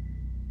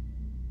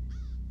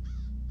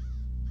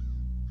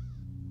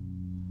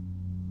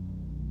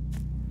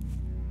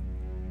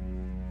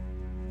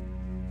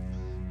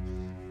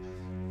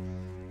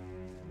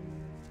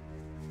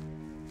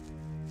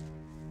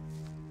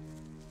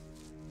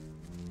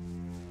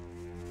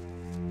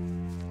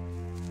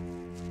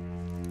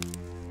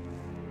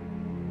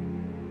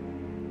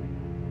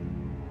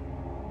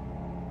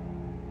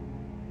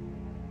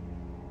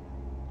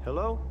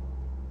 Hello?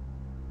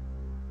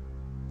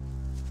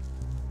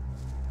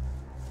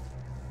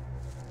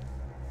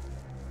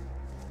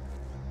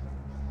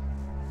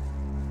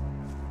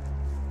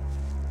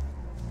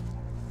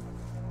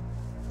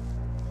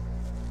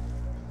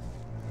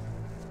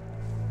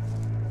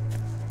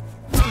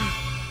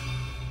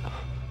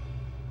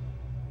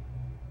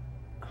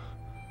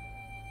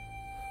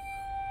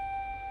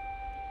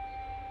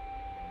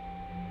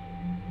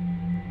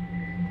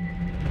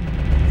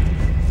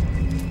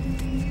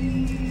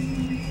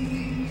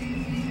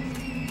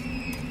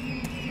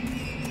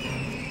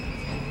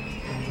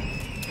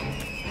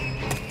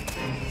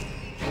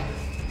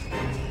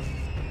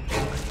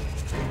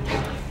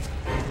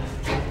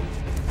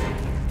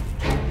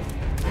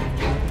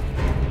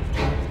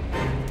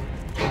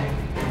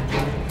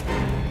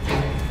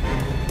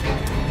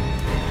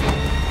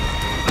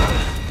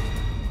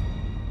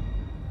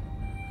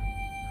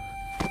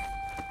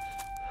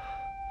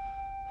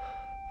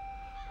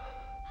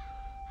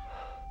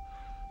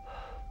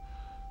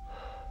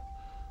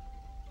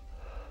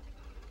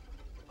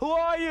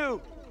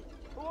 you?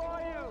 Who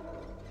are you?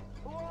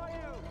 Who are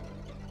you?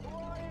 Who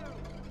are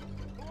you?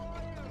 Who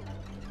are you?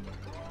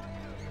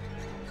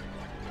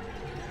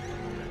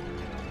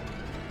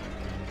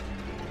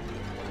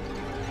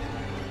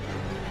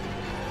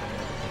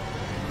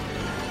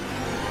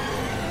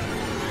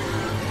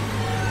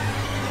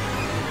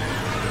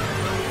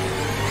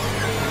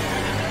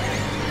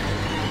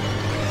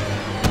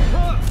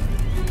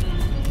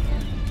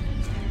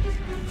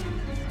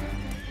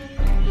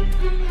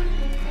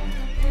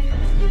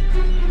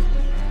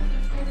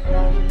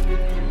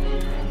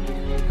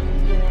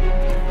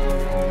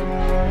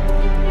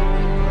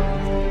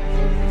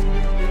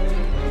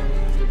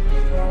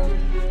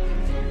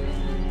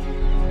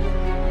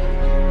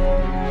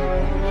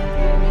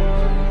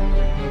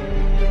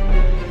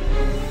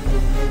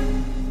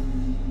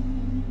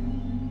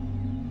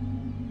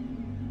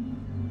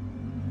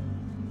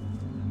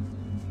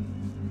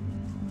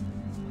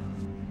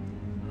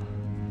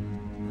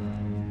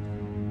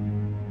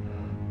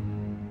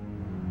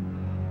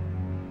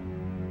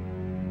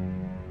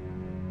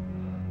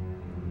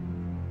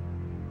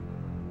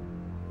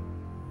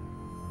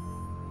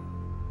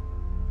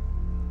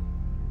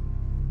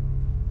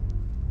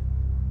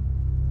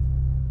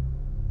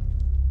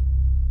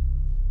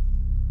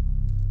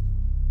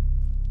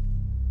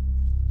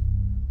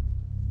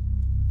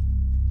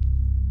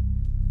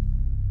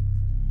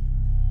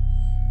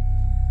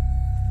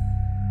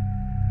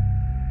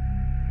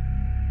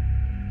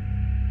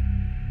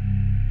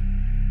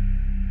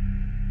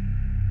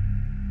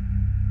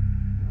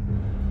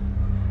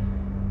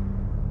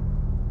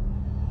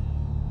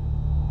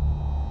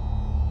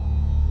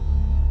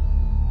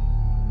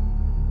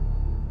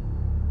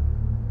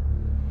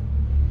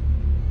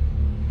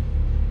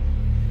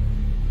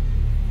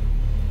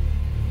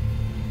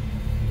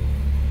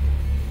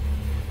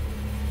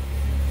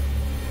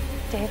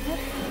 David?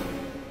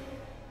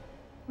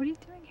 What are you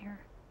doing here?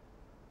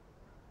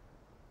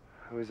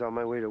 I was on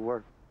my way to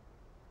work.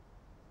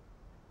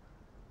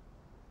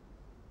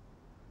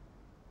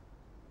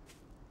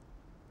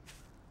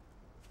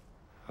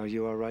 Are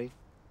you all right?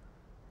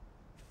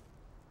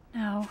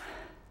 No.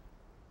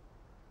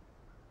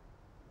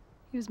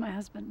 He was my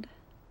husband.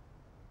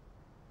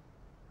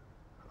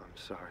 I'm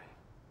sorry.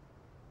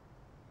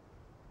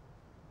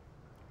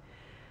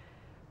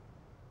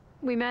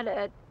 We met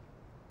at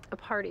a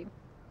party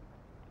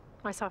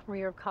my sophomore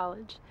year of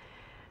college.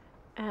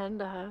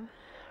 And I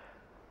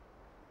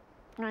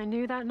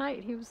knew that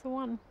night he was the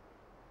one.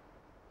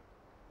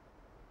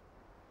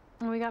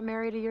 And we got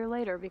married a year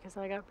later because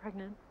I got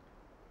pregnant.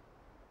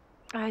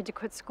 I had to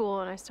quit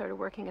school and I started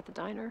working at the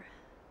diner.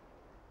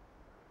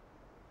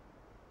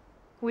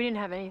 We didn't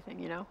have anything,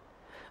 you know.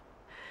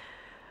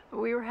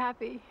 We were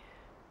happy.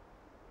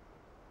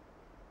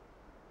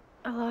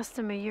 I lost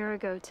him a year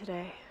ago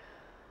today.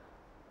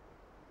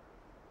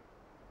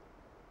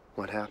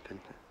 What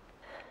happened?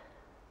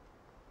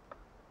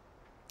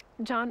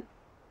 John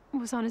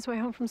was on his way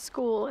home from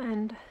school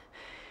and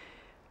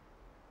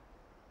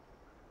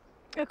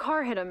a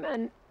car hit him,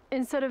 and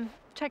instead of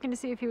checking to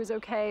see if he was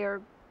okay or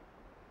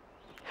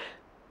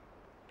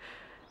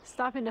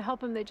stopping to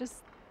help him, they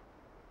just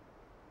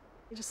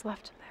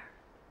left him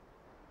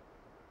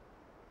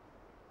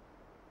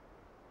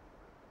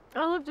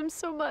there. I loved him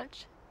so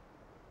much.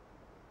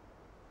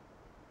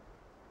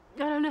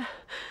 I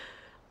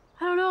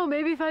don't know,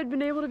 maybe if I'd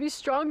been able to be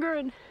stronger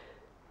and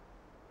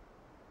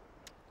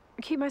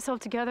keep myself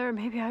together,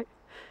 maybe I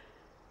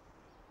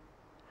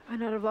might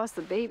not have lost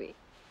the baby.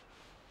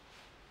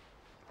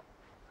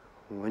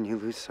 When you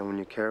lose someone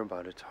you care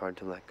about, it's hard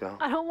to let go.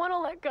 I don't want to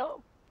let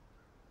go.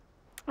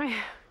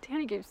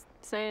 Danny keeps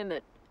saying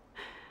that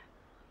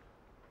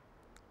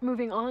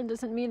moving on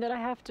doesn't mean that I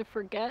have to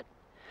forget.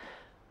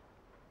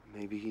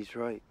 Maybe he's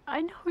right. I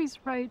know he's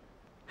right.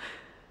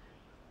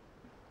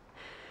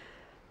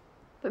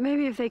 But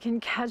maybe if they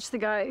can catch the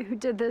guy who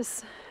did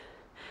this,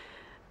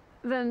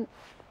 then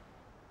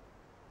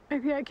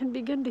maybe I can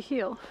begin to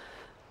heal.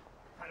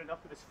 I've had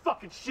enough of this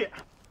fucking shit.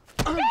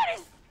 Daddy,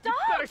 stop! You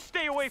better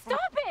stay away from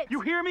Stop it!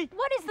 You hear me?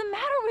 What is the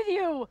matter with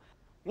you?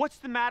 What's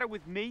the matter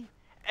with me?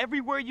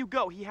 Everywhere you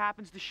go, he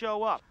happens to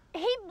show up. He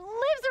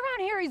lives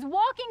around here. He's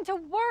walking to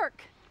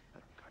work.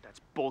 God, that's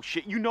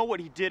bullshit. You know what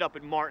he did up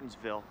at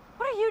Martinsville.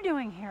 What are you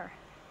doing here?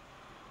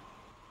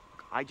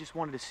 I just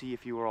wanted to see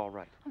if you were all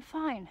right. I'm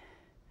fine.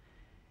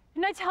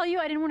 Didn't I tell you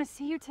I didn't want to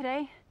see you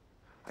today?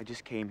 I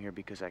just came here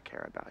because I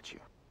care about you.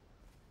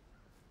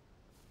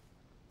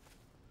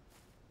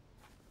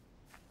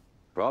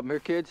 Problem here,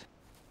 kids?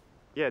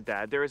 Yeah,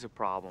 Dad, there is a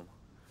problem.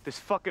 This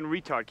fucking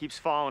retard keeps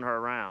following her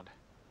around.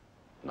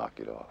 Knock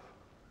it off.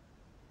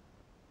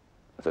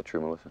 Is that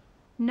true, Melissa?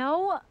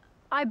 No,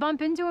 I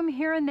bump into him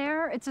here and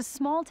there. It's a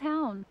small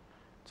town.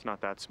 It's not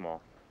that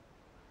small.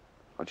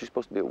 Aren't you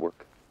supposed to be at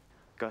work?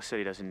 Gus said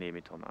he doesn't need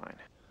me till 9.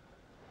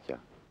 Yeah.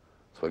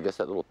 So I guess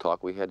that little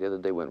talk we had the other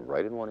day went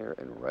right in one ear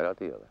and right out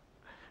the other.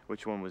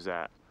 Which one was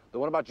that? The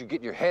one about you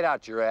getting your head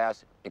out your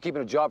ass and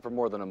keeping a job for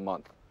more than a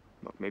month.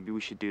 Look, maybe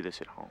we should do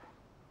this at home.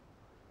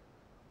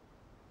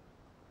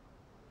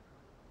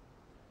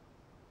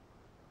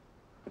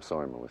 I'm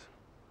sorry, Melissa.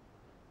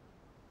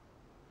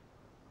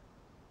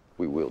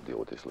 We will deal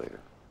with this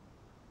later.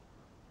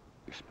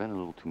 You're spending a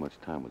little too much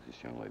time with this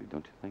young lady,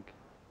 don't you think?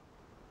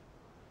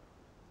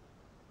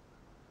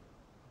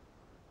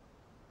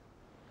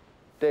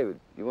 David,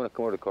 you want to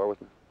come over to the car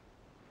with me?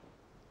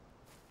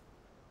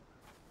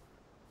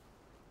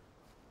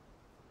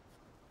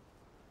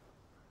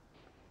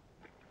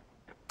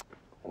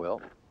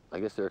 Well, I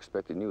guess they're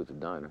expecting you at the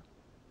diner.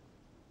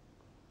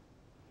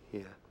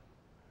 Yeah.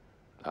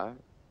 All right.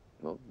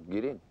 Well,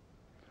 get in.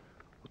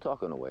 We'll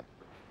talk on the way.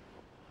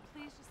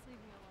 Please just leave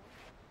me alone.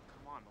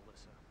 Come on,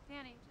 Melissa.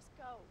 Danny, just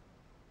go.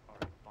 All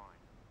right, fine.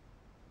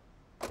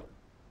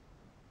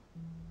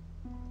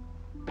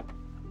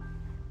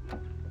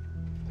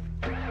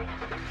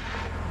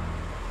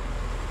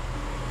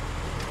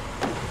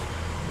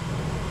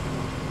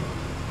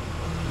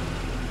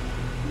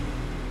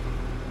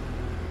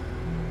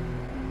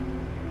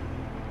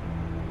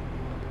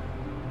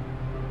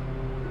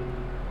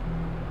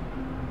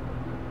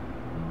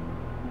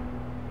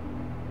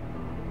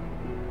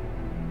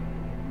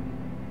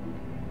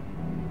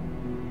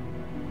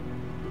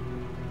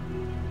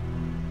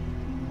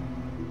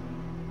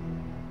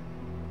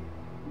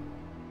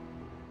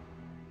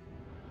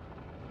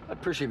 I'd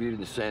appreciate if you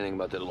didn't say anything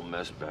about that little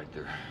mess back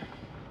there.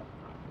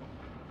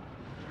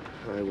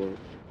 I won't.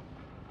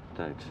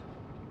 Thanks.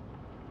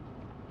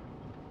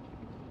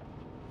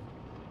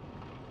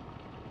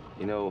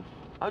 You know,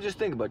 I was just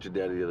thinking about your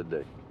daddy the other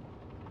day.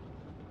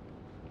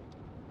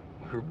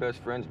 We were best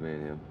friends, me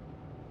and him.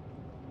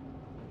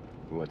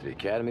 We went to the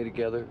academy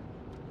together.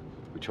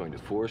 We joined the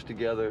force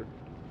together.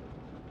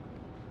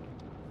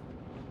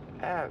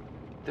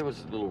 There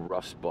was a little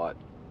rough spot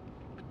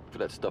for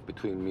that stuff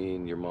between me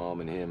and your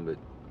mom and him, but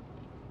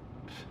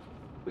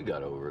we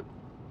got over it.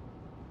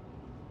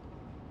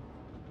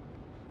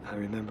 I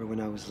remember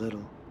when I was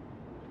little,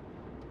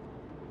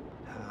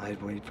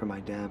 I'd wait for my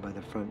dad by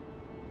the front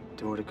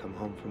door to come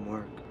home from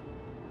work.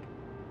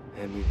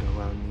 And we'd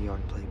go out in the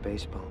yard and play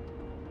baseball.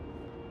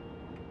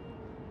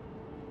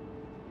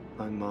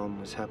 My mom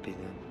was happy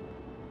then.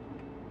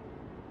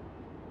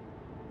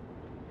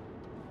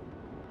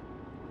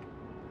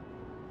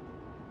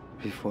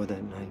 Before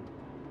that night.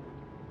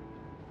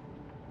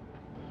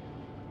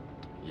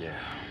 Yeah,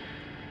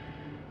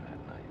 that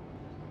night.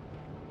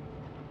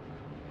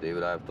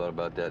 David, I've thought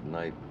about that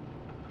night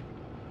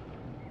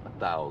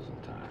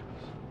 1,000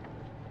 times.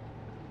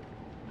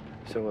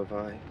 So have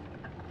I.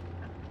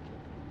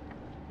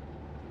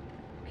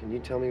 Can you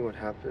tell me what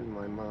happened?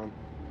 My mom,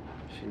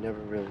 she never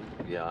really...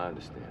 Yeah, I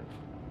understand.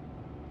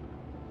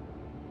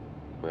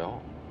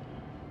 Well,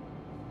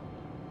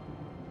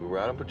 we were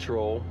out on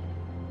patrol,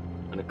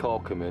 and a call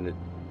came in that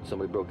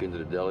somebody broke into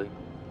the deli.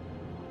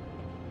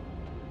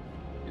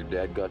 Your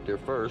dad got there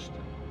first.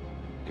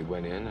 He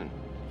went in and...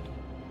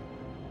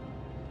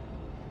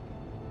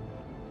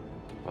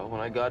 Well,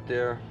 when I got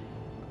there,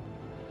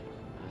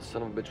 that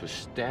son of a bitch was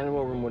standing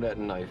over him with that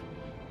knife.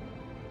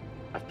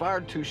 I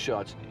fired 2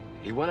 shots.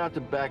 He went out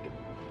the back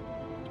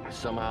and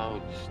somehow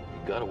just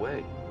got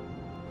away.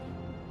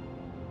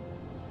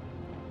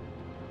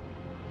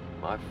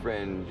 My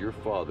friend, your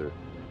father,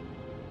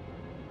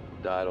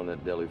 died on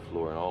that deli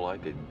floor, and all I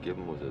could give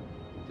him was a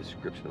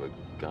description of a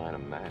guy in a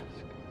mask.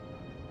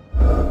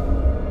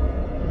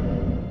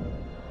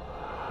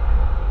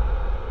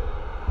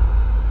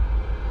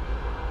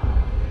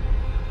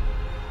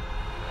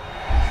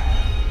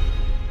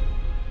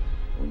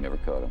 We never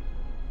caught him.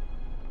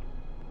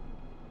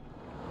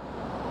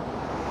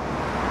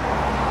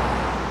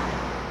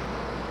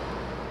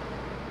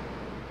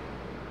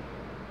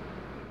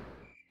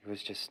 He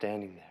was just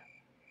standing there,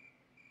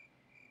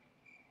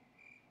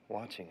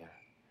 watching her.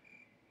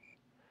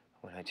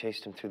 When I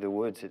chased him through the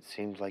woods, it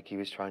seemed like he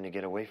was trying to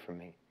get away from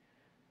me.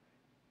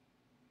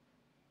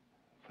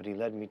 But he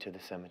led me to the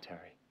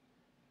cemetery.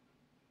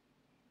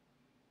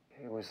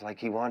 It was like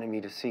he wanted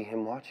me to see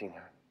him watching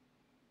her.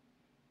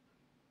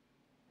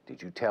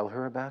 Did you tell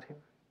her about him?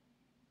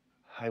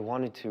 I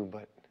wanted to,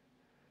 but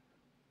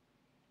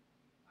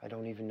I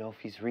don't even know if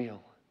he's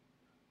real.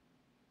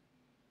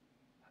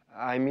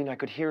 I mean, I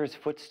could hear his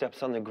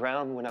footsteps on the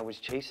ground when I was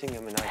chasing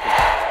him, and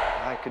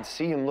I could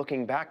see him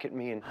looking back at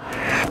me, and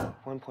at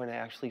one point I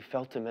actually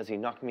felt him as he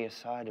knocked me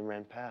aside and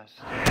ran past.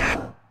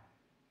 How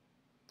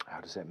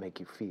does that make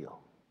you feel?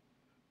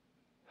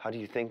 How do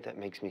you think that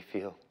makes me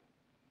feel?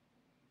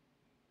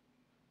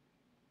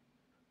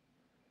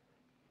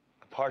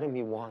 A part of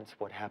me wants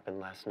what happened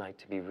last night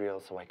to be real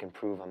so I can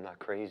prove I'm not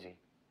crazy.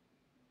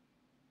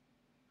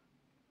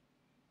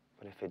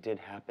 But if it did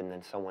happen,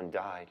 then someone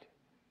died.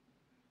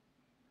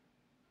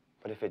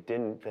 But if it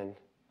didn't, then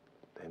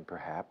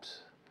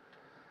perhaps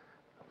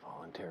a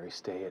voluntary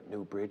stay at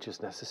Newbridge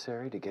is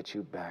necessary to get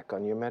you back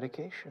on your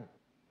medication.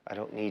 I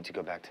don't need to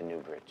go back to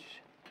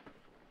Newbridge.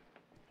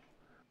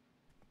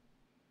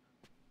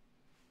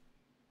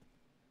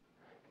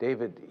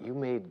 David, you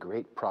made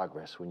great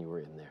progress when you were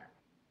in there.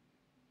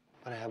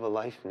 But I have a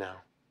life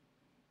now.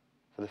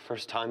 For the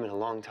first time in a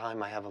long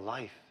time, I have a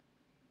life.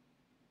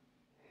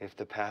 If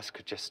the past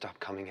could just stop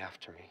coming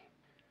after me.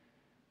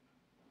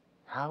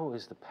 How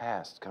is the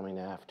past coming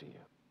after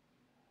you?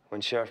 When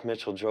Sheriff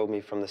Mitchell drove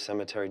me from the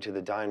cemetery to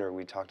the diner,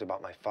 we talked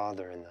about my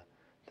father and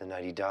the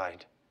night he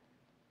died.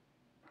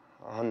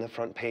 On the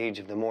front page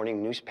of the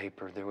morning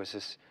newspaper, there was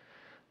this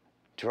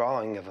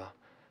drawing of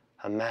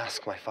a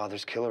mask my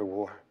father's killer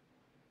wore.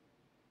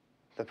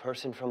 The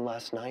person from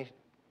last night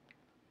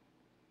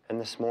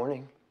and this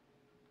morning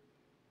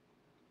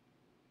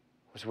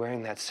was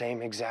wearing that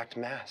same exact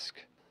mask.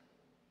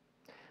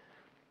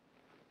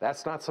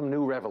 That's not some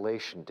new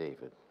revelation,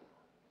 David.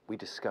 We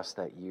discussed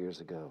that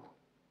years ago.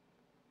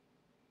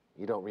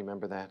 You don't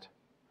remember that?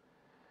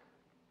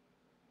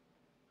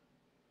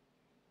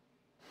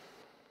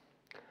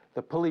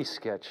 The police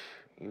sketch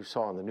you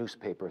saw in the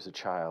newspaper as a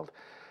child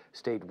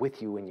stayed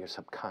with you in your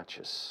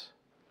subconscious.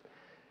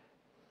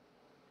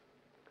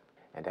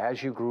 And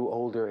as you grew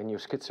older and your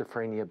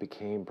schizophrenia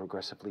became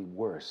progressively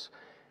worse,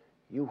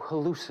 you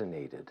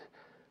hallucinated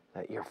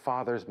that your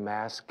father's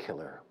mass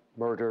killer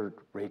murdered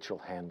Rachel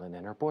Hanlon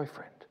and her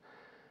boyfriend.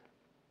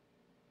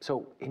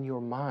 So in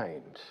your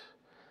mind,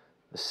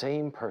 the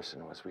same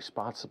person was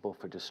responsible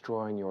for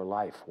destroying your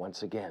life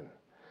once again.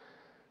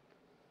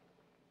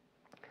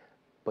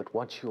 But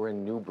once you were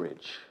in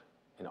Newbridge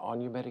and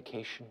on your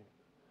medication,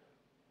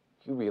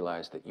 you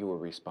realized that you were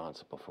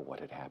responsible for what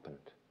had happened.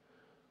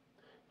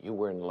 You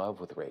were in love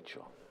with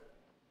Rachel.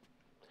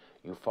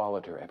 You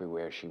followed her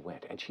everywhere she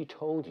went, and she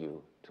told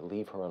you to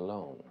leave her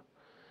alone.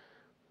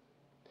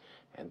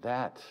 And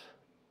that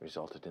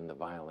resulted in the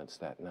violence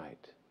that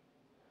night,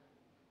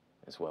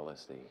 as well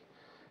as the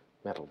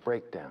mental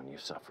breakdown you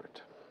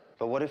suffered.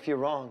 But what if you're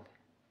wrong?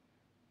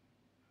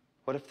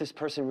 What if this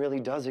person really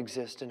does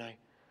exist and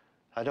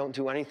I don't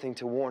do anything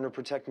to warn or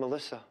protect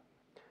Melissa?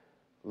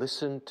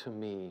 Listen to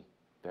me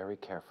very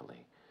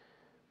carefully.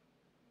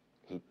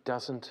 He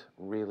doesn't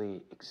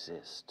really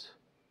exist.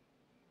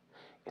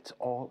 It's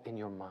all in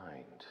your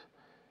mind.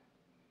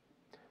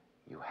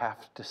 You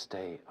have to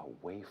stay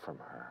away from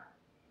her.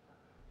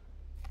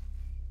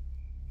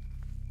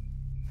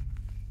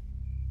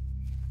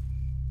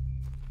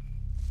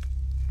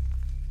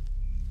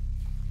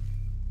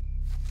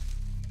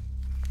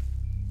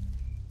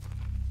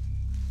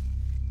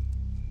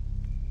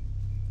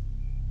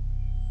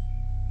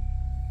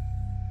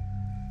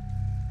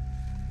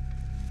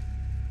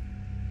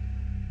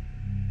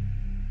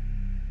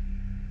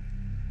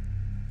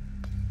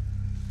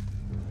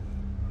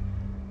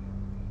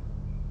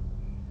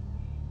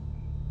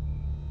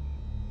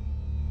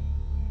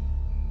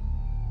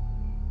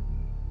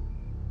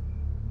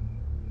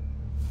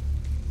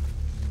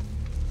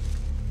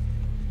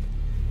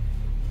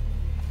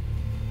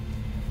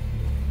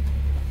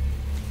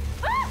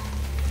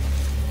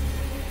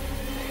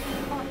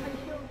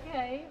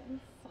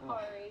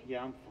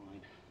 Yeah, I'm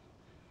fine.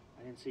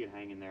 I didn't see it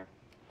hanging there.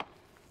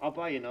 I'll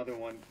buy you another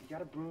one. You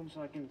got a broom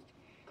so I can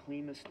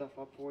clean this stuff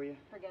up for you?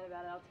 Forget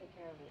about it. I'll take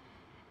care of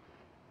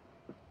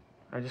it.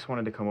 I just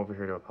wanted to come over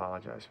here to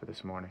apologize for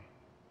this morning.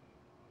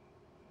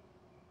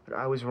 But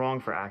I was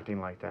wrong for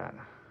acting like that.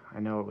 I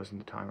know it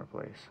wasn't the time or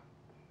place.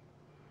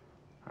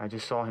 I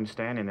just saw him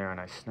standing there and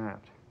I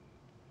snapped.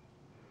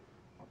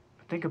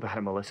 But think about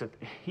it, Melissa.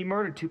 He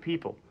murdered 2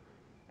 people.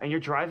 And you're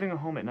driving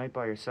home at night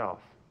by yourself.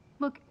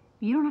 Look,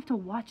 you don't have to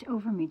watch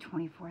over me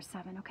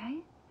 24/7, okay?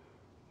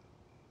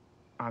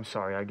 I'm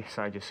sorry. I guess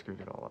I just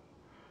screwed it all up.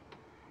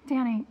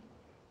 Danny,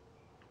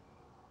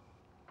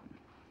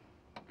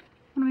 why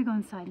don't we go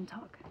inside and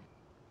talk?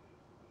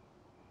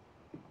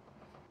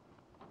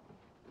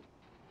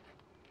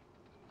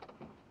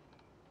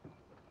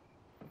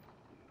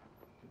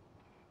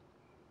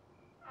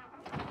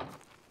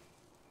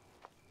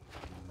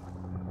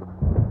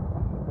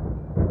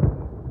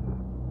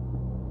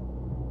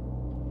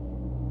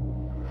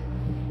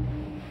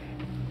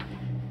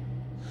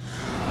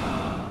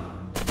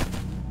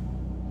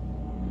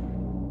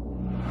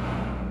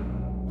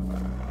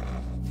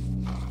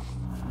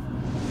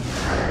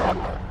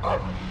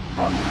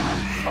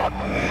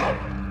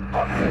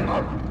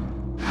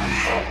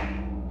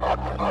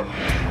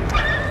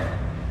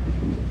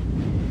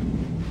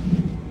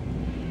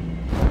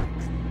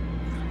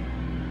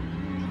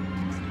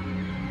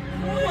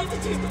 What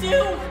did you do?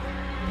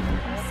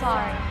 I'm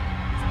sorry.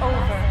 It's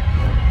over.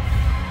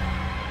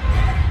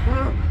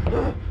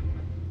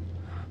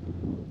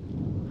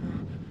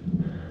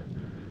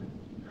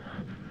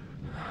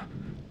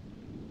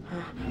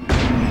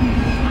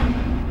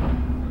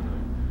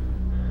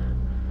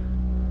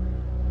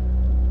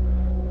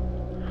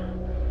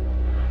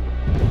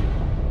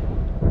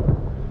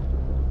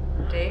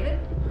 David?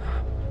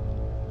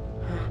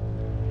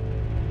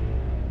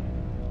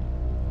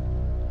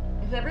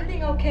 Is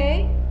everything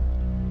okay?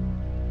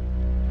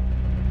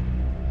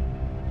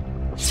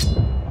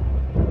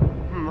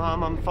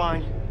 Mom, I'm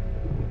fine.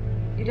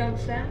 You don't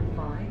sound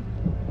fine.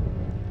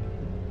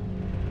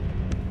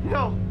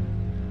 No!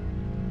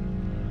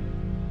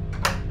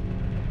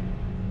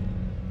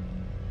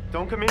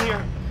 Don't come in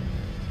here.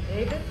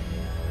 David?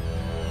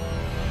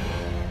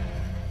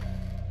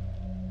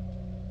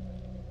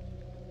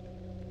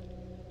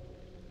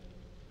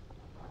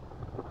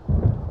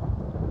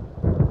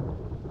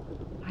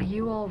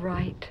 you all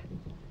right?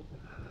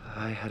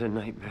 I had a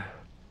nightmare.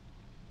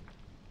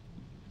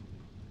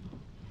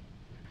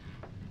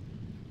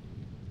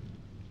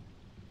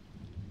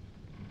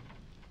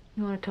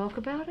 You want to talk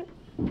about it?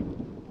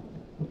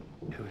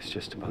 It was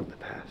just about the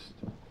past.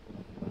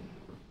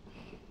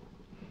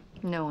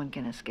 No one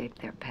can escape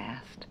their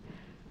past.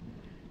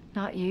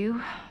 Not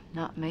you,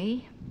 not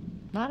me,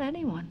 not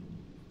anyone.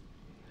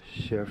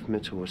 Sheriff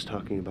Mitchell was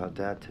talking about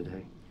Dad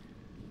today.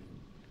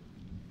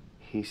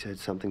 He said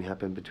something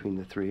happened between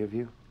the three of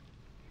you.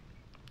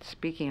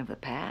 Speaking of the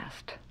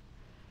past.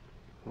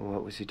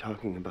 What was he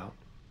talking about?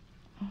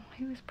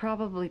 He was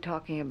probably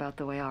talking about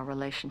the way our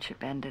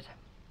relationship ended.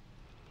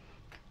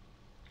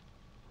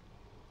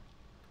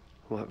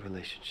 What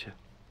relationship?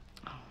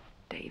 Oh,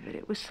 David,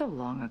 it was so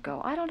long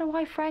ago. I don't know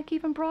why Frank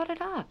even brought it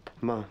up.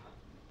 Mom,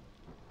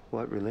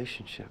 what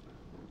relationship?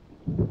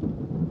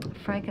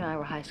 Frank and I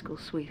were high school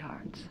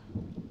sweethearts.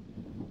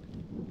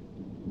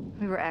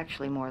 We were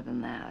actually more than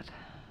that.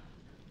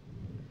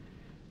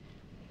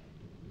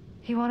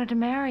 He wanted to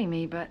marry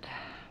me, but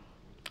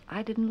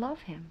I didn't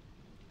love him.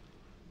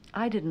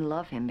 I didn't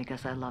love him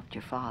because I loved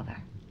your father.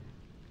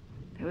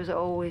 There was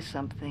always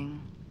something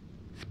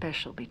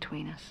special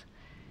between us,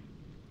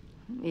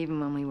 even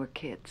when we were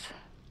kids.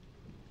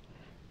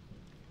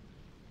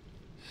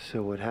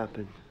 So what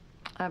happened?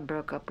 I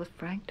broke up with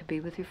Frank to be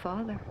with your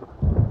father.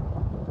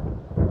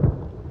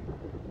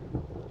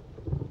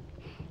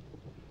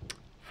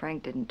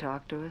 Frank didn't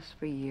talk to us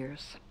for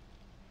years.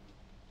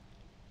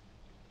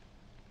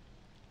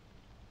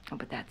 Oh,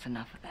 but that's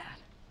enough of that.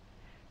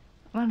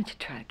 Why don't you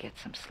try to get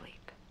some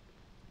sleep?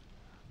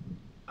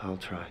 I'll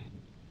try.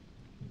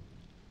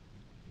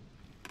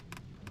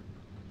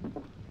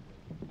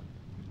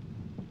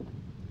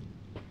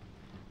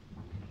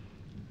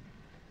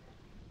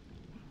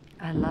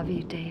 I love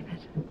you,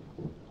 David.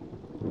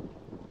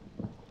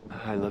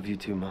 I love you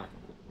too, Mom.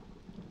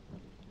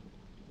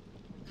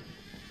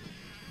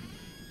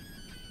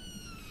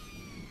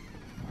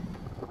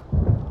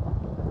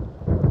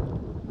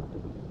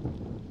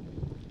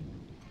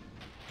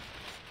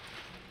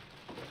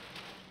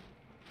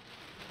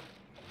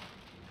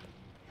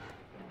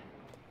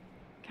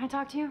 Can I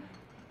talk to you?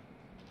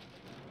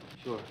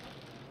 Sure.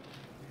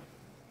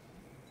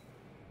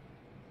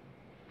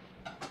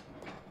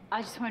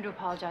 I just wanted to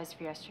apologize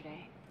for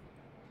yesterday.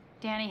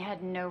 Danny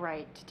had no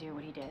right to do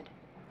what he did.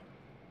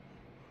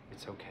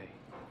 It's okay.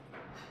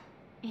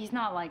 He's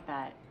not like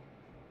that.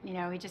 You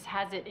know, he just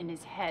has it in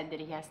his head that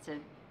he has to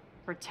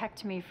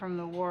protect me from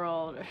the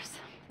world or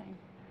something.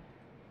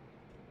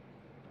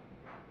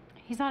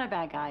 He's not a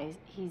bad guy.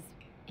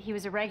 He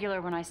was a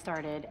regular when I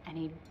started, and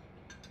he'd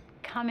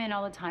come in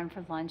all the time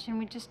for lunch, and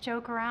we'd just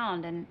joke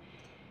around. And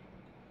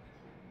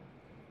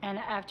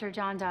after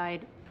John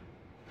died,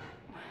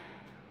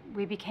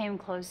 we became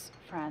close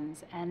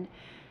friends, and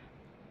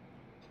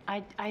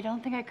I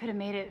don't think I could have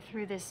made it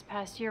through this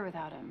past year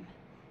without him.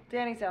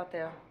 Danny's out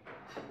there.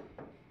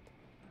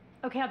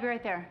 Okay, I'll be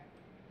right there.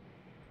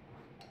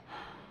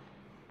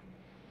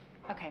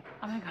 Okay,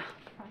 I'm gonna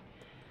go.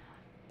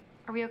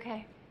 Are we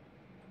okay?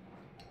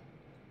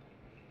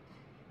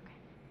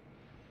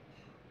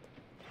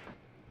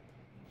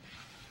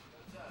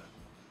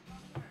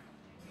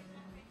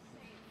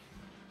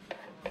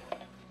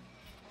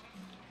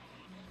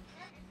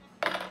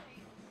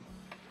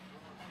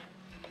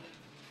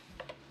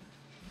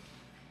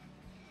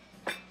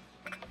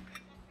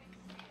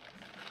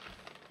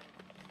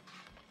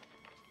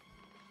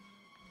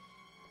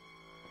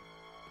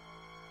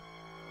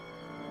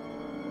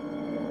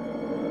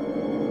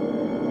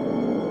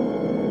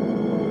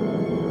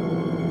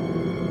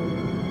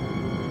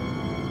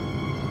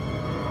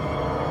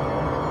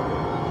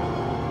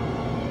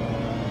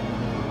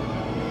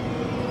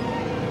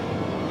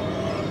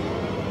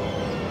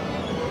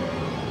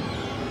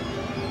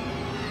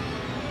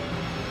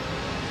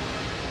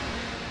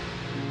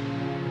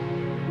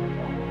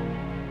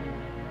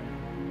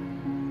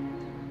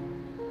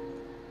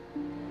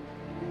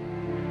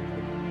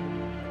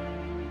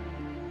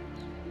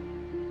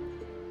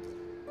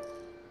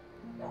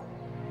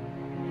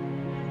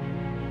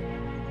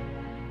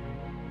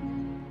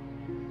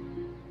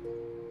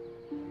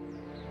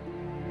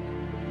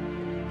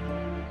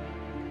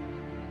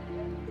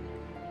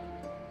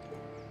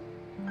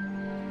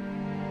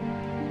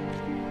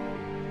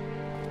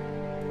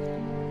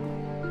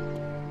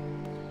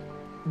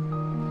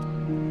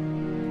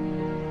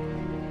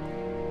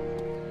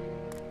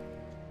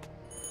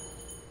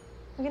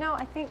 You know,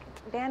 I think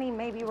Danny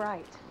may be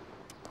right.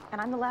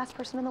 And I'm the last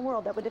person in the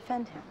world that would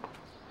defend him.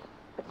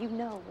 But you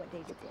know what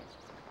David did.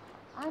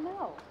 I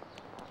know.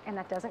 And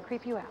that doesn't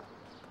creep you out.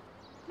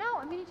 No,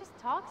 I mean, he just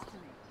talks to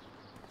me.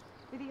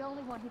 You're the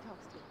only one he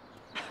talks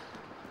to.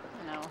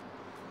 I know.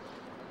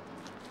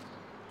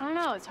 I don't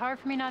know, it's hard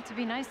for me not to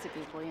be nice to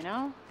people, you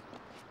know?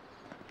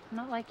 I'm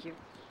not like you.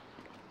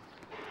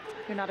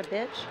 You're not a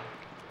bitch?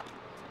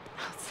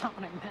 That's not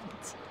what I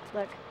meant.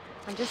 Look,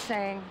 I'm just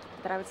saying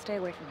that I would stay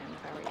away from him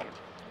if I were you.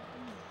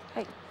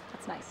 Hey,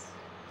 that's nice.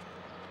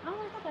 Oh my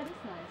God, that is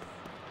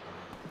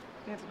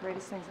nice. You have the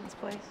greatest things in this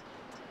place.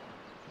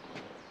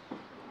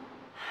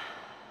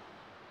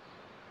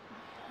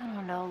 I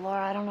don't know,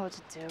 Laura. I don't know what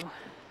to do.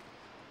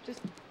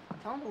 Just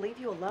tell him to leave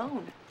you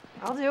alone.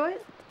 I'll do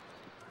it.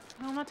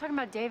 No, I'm not talking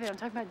about David. I'm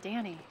talking about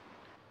Danny.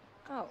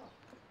 Oh.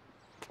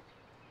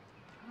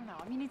 I don't know.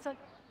 I mean,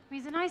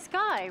 he's a nice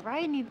guy,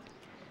 right? And he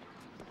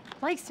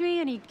likes me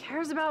and he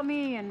cares about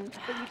me and...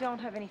 But you don't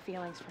have any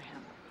feelings for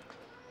him.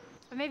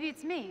 But maybe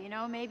it's me, you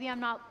know? Maybe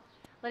I'm not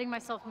letting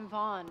myself move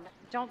on.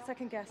 Don't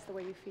second guess the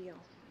way you feel.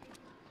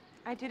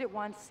 I did it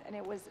once, and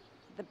it was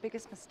the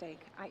biggest mistake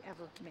I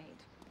ever made.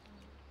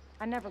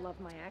 I never loved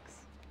my ex,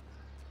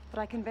 but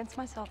I convinced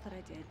myself that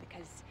I did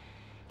because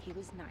he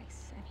was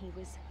nice, and he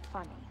was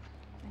funny,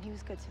 and he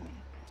was good to me.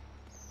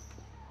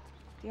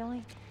 The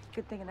only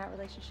good thing in that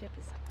relationship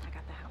is I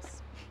got the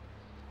house.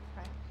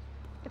 Right?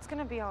 It's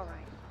gonna be all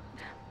right.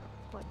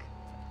 Look,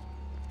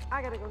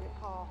 I gotta go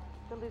get Paul.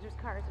 The loser's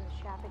car is in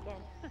the shop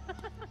again.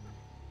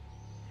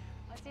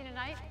 I'll see you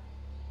tonight.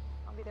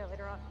 I'll be there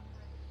later on.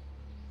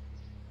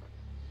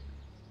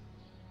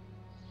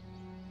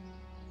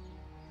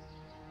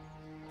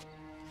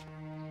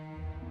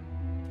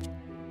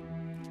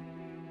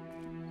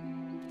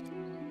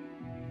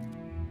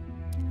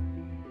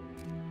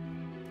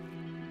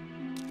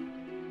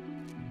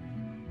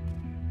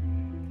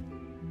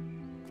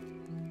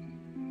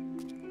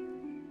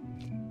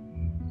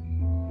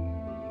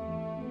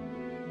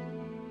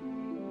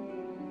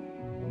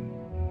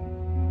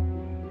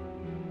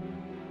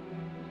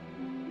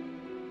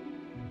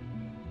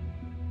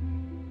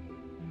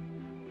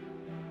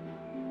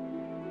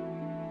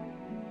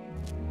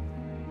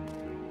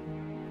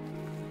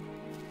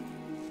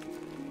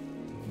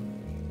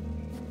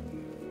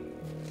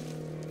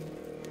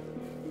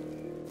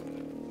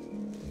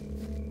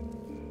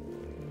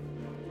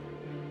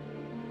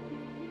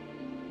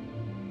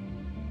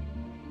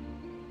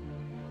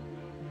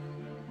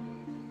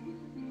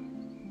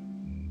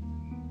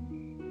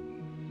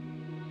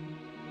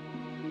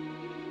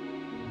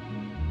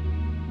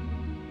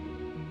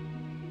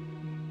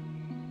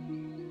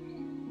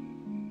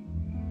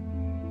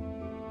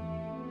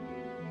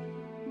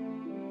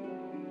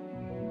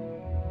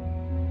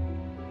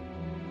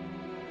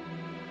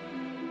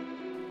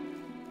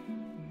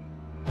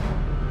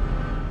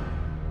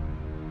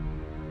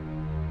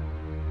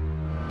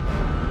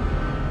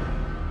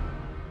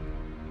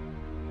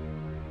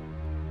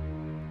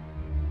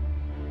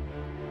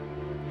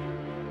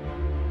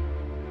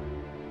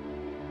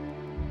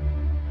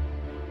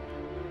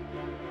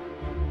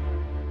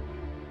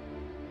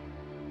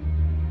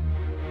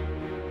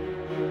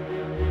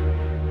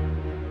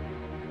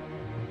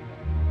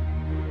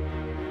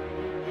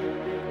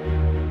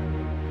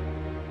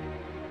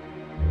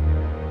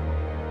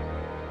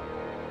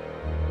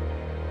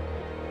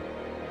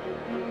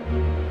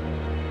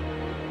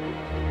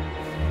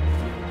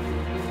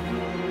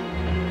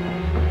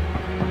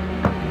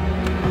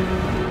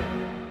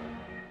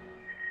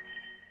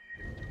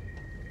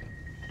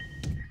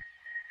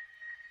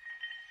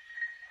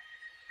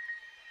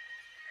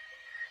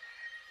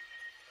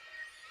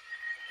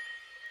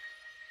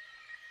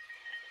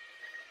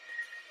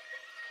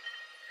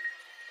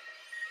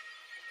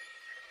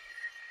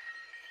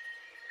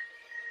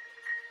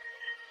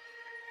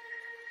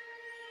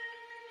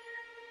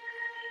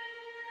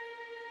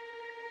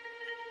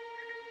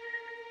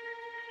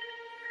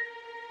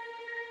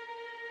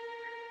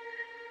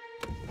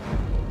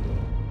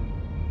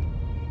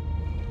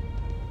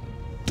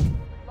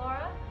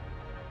 Laura?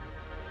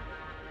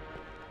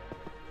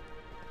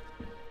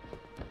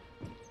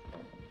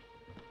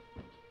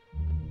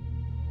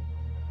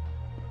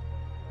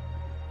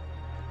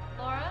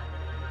 Laura?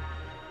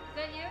 Is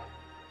that you?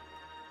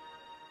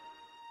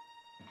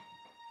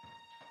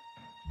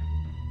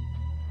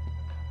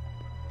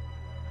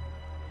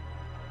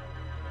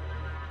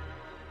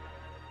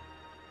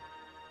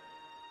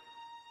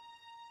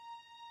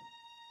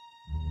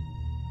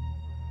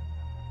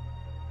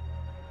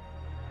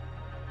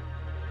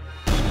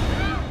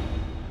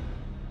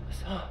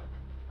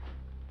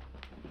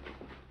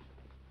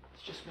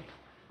 It's just me.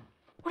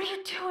 What are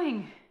you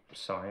doing? I'm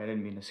sorry, I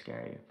didn't mean to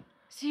scare you.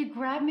 So you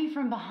grabbed me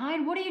from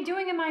behind? What are you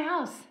doing in my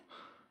house?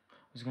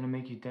 I was gonna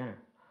make you dinner.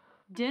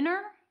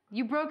 Dinner?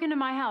 You broke into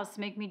my house to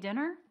make me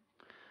dinner?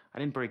 I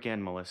didn't break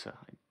in, Melissa.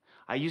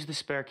 I used the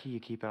spare key you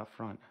keep out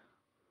front.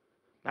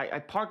 I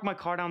parked my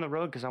car down the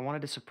road because I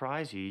wanted to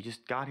surprise you. You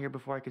just got here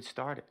before I could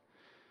start it.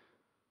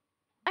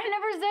 I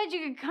never said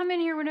you could come in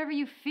here whenever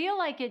you feel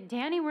like it,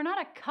 Danny. We're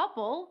not a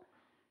couple.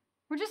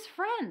 We're just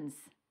friends.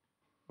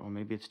 Well,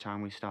 maybe it's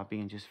time we stop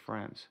being just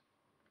friends.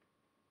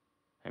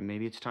 And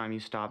maybe it's time you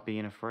stop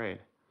being afraid.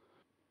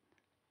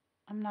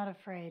 I'm not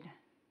afraid.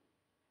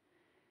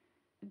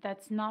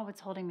 That's not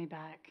what's holding me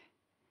back.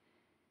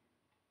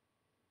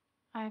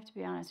 I have to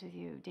be honest with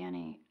you,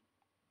 Danny.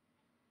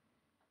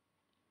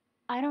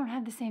 I don't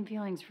have the same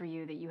feelings for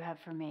you that you have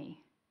for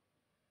me.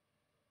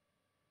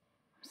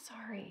 I'm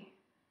sorry.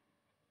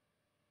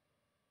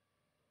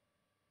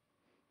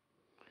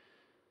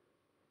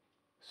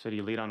 So do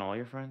you lead on all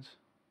your friends?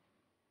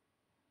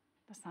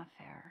 That's not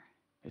fair.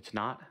 It's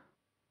not?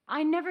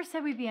 I never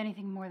said we'd be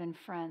anything more than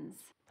friends.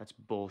 That's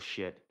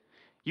bullshit.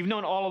 You've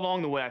known all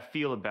along the way I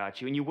feel about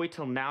you, and you wait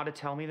till now to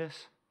tell me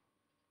this?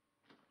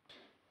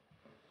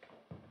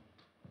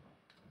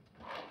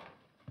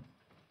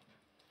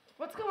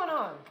 What's going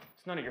on?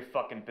 It's none of your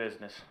fucking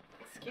business.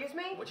 Excuse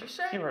me? What'd you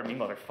say? You heard me,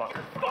 motherfucker.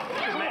 Fuck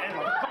you, man!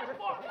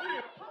 Fuck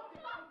you!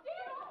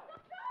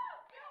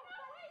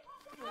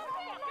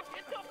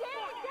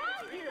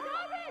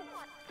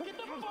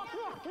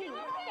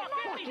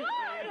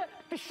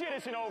 This shit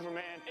isn't over,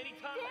 man.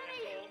 Anytime,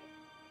 asshole.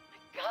 My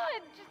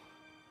God, just...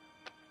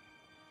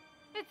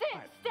 That's it.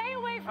 Right. Stay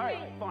away from All me.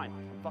 right, fine.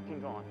 I'm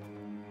fucking gone.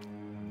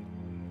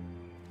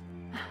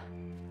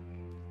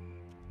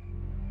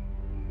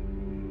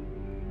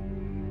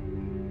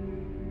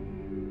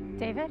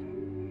 David?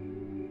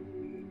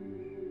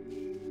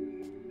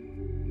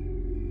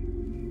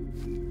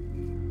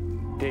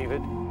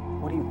 David,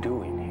 what are you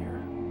doing here?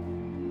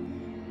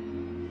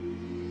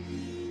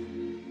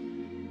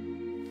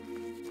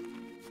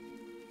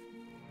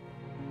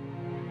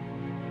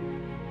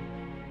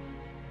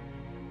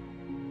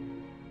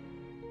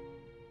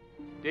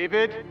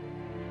 David,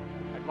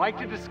 I'd like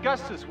to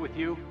discuss this with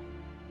you.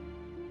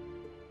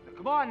 Now,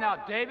 come on now,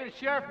 David. It's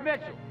Sheriff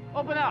Mitchell.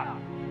 Open up.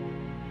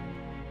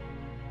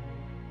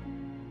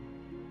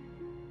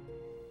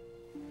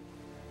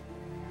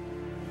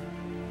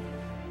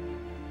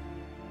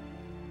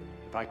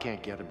 If I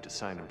can't get him to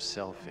sign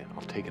himself in,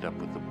 I'll take it up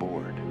with the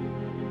board.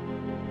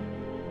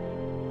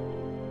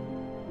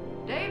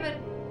 David,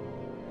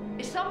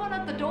 is someone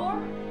at the door?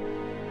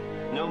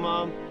 No,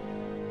 Mom.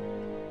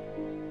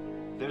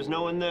 There's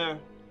no one there.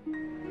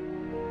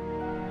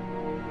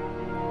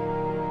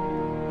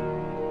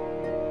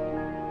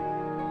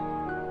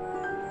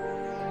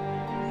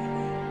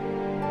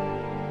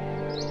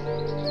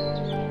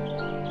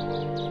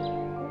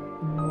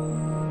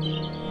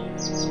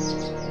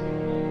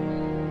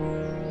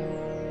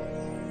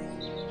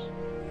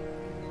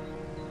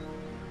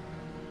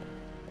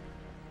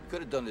 You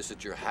could have done this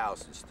at your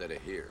house instead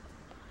of here.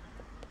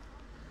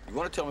 You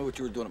want to tell me what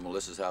you were doing at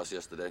Melissa's house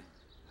yesterday?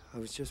 I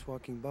was just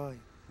walking by,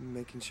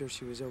 making sure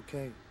she was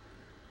okay.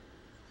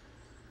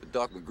 But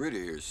Doc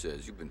McGritter here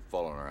says you've been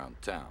following around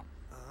town.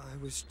 I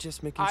was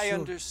just making I sure.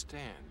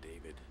 understand,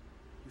 David.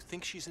 You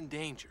think she's in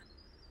danger.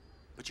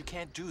 But you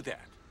can't do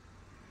that.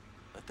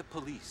 Let the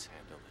police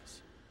handle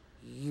this.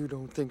 You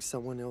don't think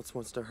someone else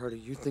wants to hurt her.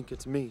 You think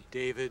it's me.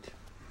 David.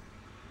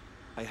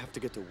 I have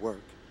to get to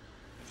work.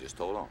 Just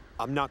hold on.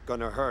 I'm not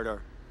gonna hurt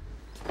her.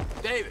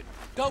 David,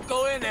 don't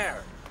go in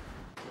there!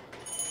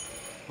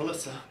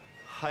 Melissa,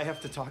 I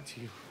have to talk to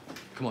you.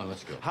 Come on,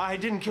 let's go. I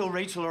didn't kill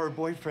Rachel or her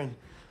boyfriend.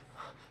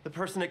 The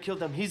person that killed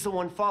them, he's the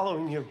one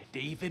following you.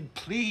 David,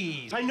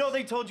 please. I know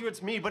they told you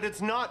it's me, but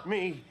it's not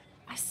me.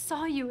 I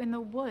saw you in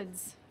the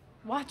woods,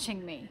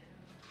 watching me.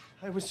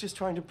 I was just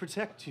trying to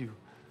protect you.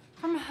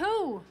 From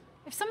who?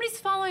 If somebody's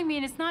following me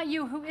and it's not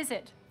you, who is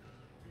it?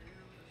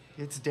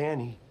 It's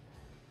Danny.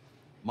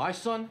 My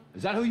son?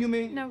 Is that who you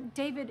mean? No,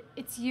 David,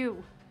 it's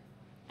you.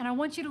 And I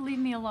want you to leave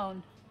me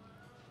alone.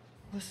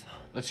 Listen.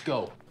 Let's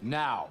go,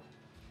 now.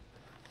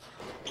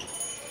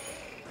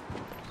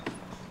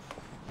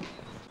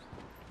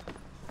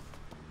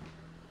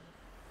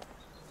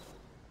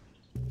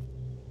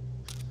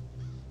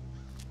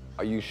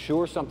 Are you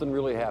sure something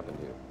really happened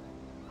here?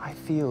 I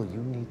feel you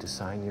need to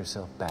sign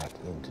yourself back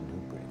into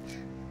Newbridge.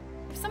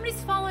 If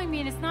somebody's following me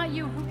and it's not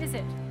you, who is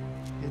it?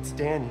 It's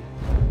Danny.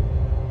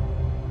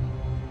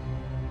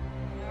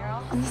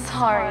 I'm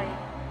sorry.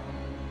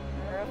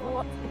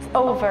 It's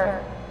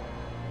over.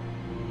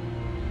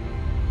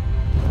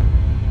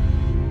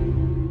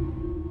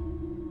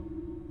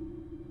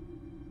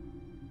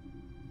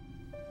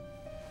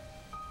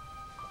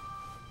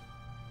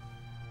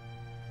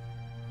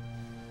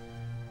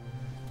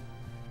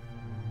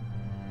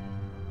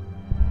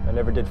 I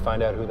never did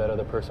find out who that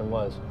other person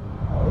was.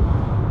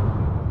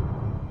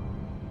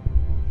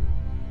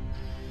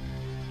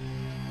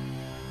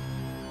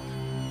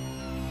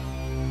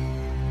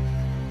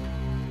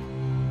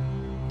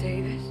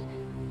 David?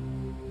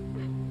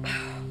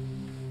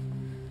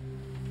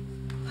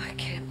 I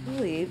can't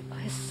believe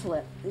I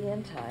slept the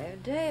entire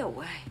day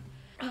away.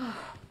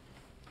 Oh,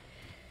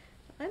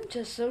 I'm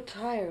just so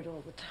tired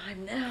all the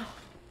time now.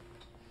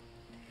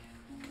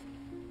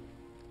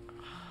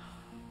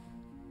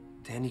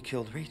 Danny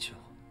killed Rachel.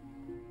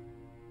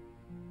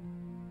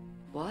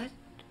 What?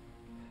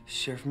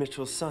 Sheriff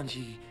Mitchell's son,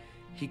 he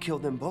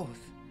killed them both.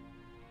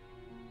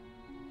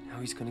 Now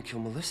he's gonna kill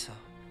Melissa.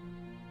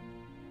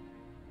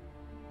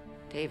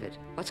 David,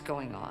 what's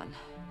going on?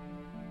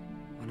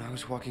 When I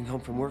was walking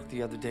home from work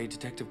the other day,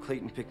 Detective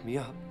Clayton picked me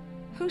up.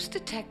 Who's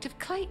Detective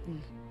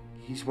Clayton?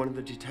 He's one of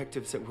the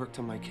detectives that worked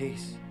on my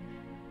case.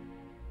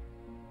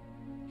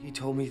 He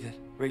told me that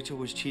Rachel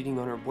was cheating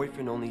on her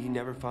boyfriend, only he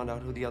never found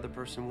out who the other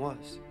person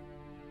was.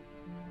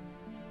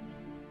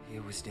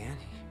 It was Danny.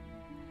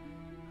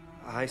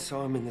 I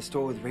saw him in the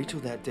store with Rachel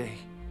that day.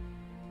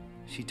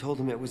 She told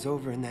him it was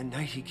over, and that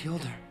night he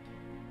killed her.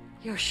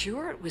 You're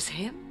sure it was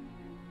him?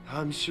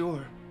 I'm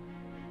sure.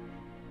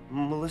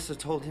 Melissa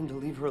told him to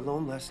leave her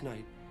alone last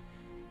night.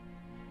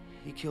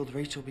 He killed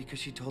Rachel because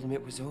she told him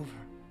it was over.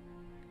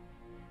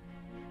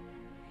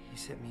 He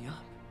set me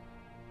up.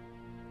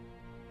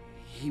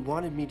 He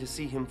wanted me to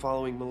see him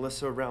following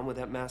Melissa around with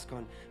that mask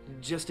on,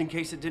 just in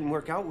case it didn't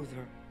work out with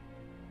her.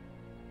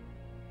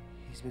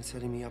 He's been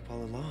setting me up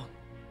all along.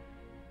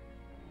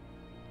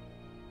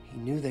 He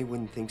knew they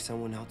wouldn't think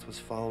someone else was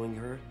following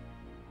her.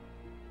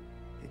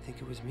 They'd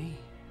think it was me.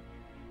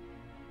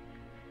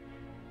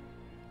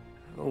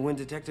 When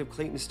Detective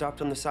Clayton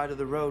stopped on the side of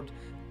the road,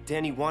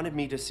 Danny wanted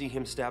me to see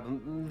him stab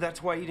him.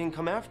 That's why he didn't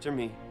come after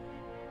me.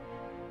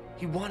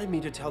 He wanted me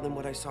to tell them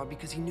what I saw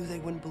because he knew they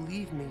wouldn't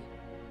believe me.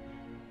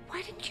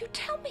 Why didn't you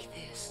tell me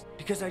this?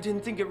 Because I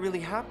didn't think it really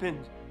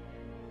happened.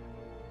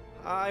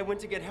 I went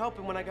to get help,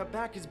 and when I got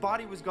back, his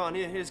body was gone.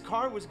 His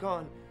car was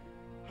gone.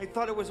 I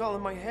thought it was all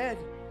in my head.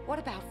 What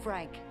about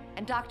Frank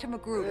and Dr.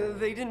 Magruder?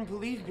 They didn't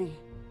believe me.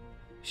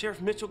 Sheriff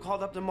Mitchell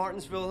called up to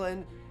Martinsville,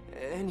 and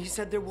he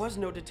said there was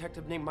no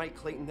detective named Mike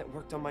Clayton that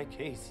worked on my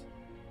case.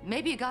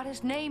 Maybe you got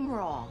his name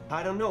wrong.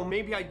 I don't know.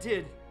 Maybe I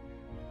did.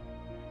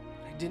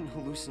 But I didn't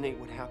hallucinate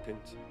what happened.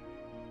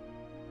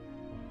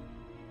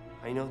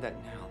 I know that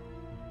now.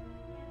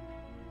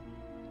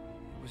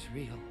 It was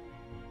real.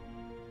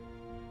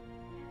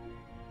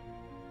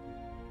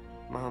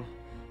 Mom,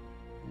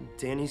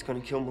 Danny's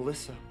gonna kill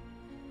Melissa.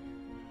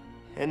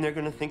 And they're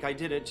gonna think I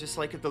did it, just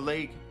like at the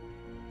lake.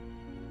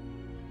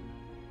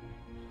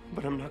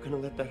 But I'm not gonna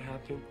let that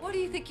happen. What do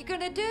you think you're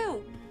gonna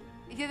do?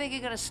 You think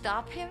you're gonna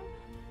stop him?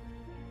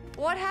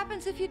 What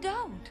happens if you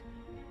don't?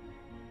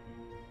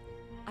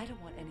 I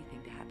don't want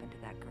anything to happen to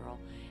that girl.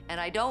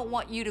 And I don't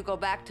want you to go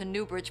back to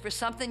Newbridge for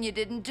something you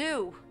didn't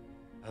do.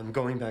 I'm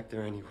going back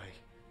there anyway.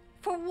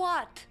 For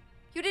what?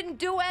 You didn't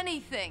do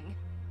anything.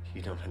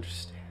 You don't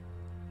understand.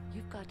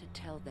 You've got to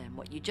tell them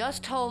what you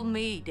just told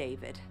me,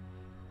 David.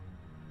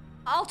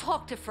 I'll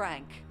talk to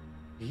Frank.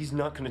 He's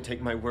not gonna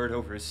take my word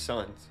over his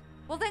son's.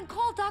 Well, then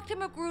call Dr.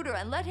 Magruder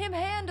and let him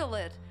handle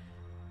it.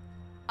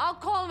 I'll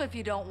call him if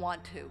you don't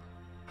want to.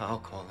 I'll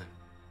call him.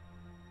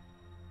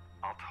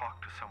 I'll talk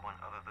to someone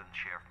other than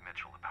Sheriff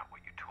Mitchell about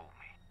what you told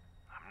me.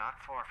 I'm not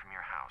far from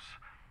your house,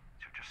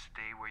 so just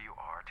stay where you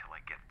are till I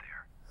get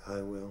there.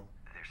 I will.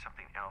 There's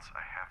something else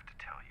I have to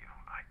tell you.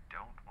 I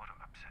don't want to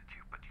upset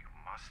you, but you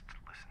must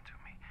listen to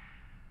me.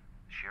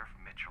 Sheriff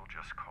Mitchell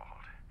just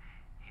called.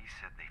 He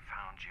said they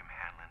found Jim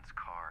Hanlon's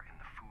car in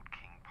the Food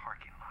King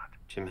parking lot.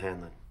 Jim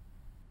Hanlon.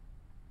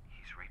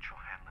 He's Rachel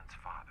Hanlon's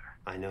father.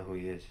 I know who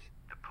he is.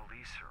 The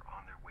police are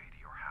on their way to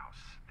your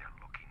house. They're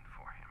looking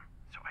for him.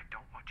 So I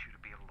don't want you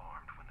to be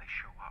alarmed when they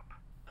show up.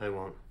 I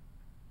won't.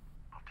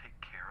 I'll take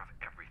care of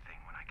everything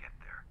when I get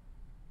there.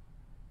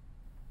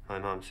 My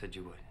mom said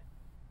you would.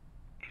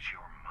 Is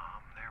your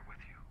mom there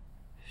with you?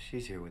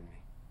 She's here with me.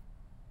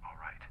 All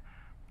right.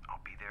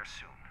 I'll be there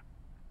soon.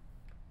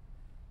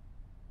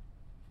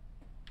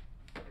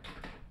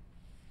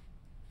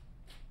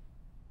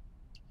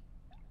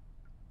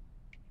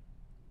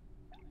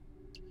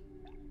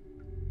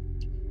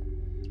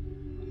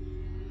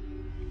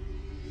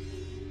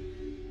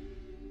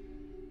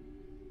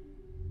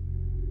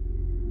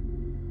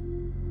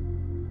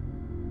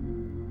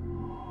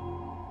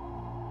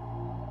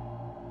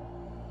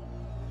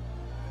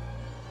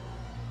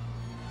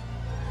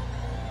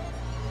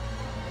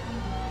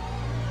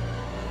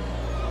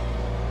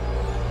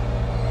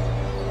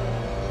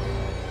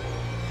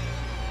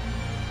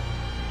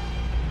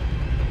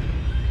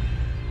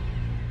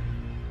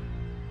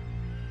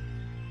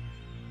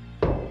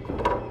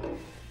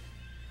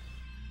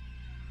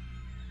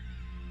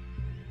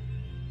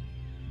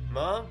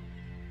 Mom?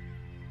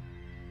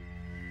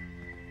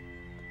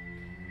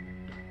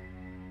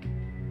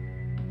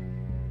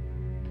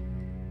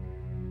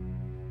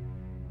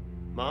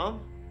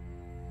 Mom?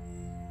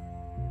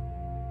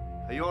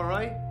 Are you all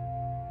right?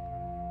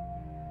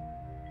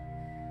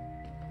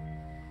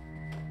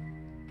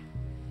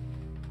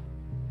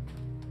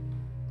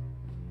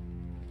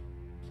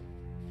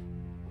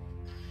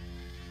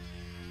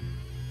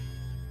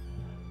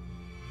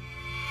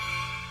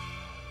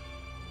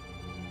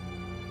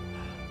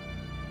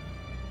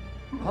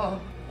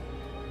 Mom.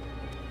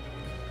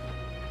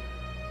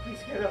 Please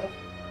get up.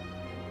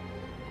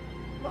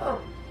 Mom.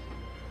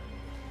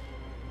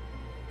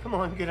 Come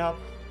on, get up.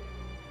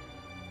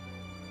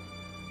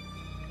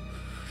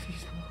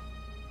 Please, Mom.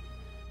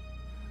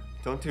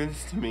 Don't do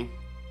this to me.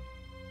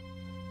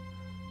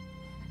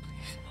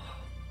 Please, Mom.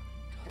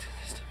 Don't do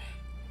this to me.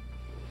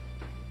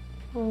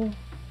 Oh.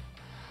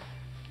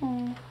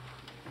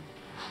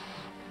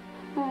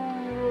 You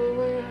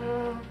really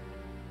have.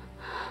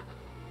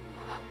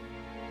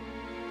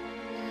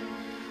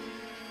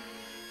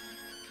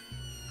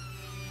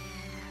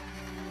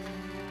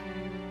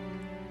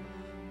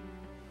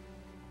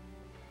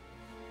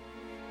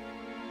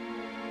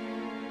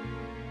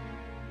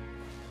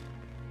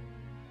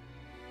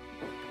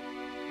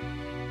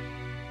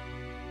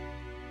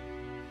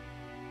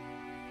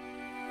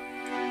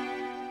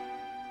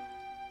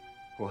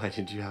 Why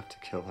did you have to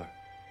kill her?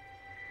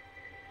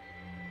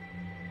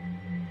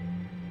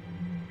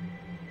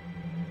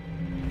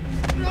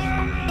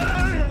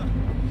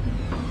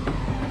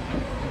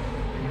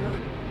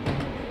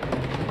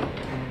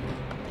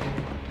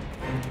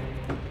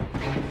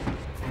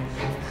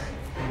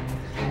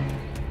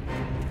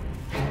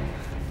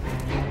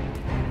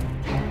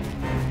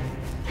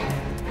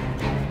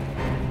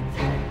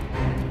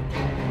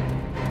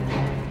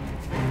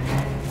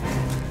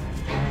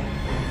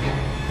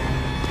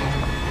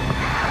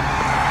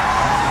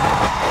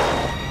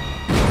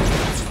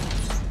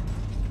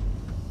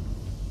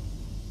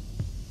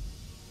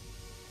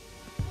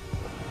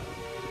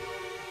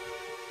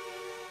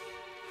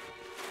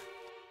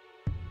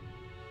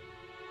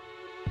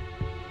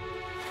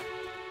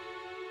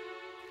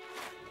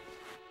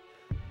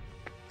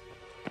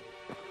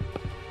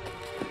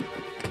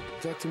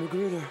 Dr.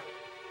 Magruder.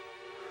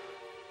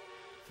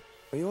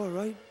 Are you all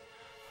right?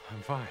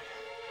 I'm fine.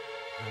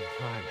 I'm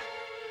fine.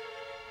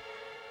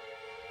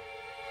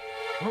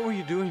 What were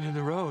you doing in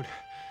the road?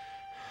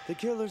 The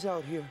killer's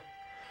out here.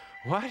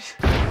 What?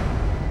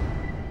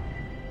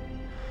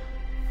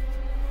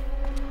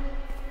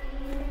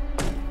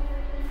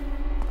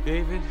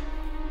 David?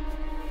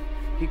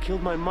 He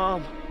killed my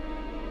mom.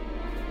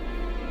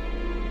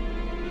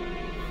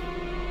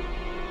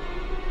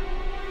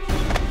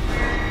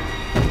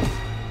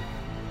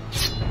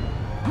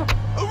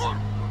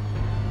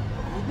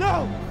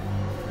 No!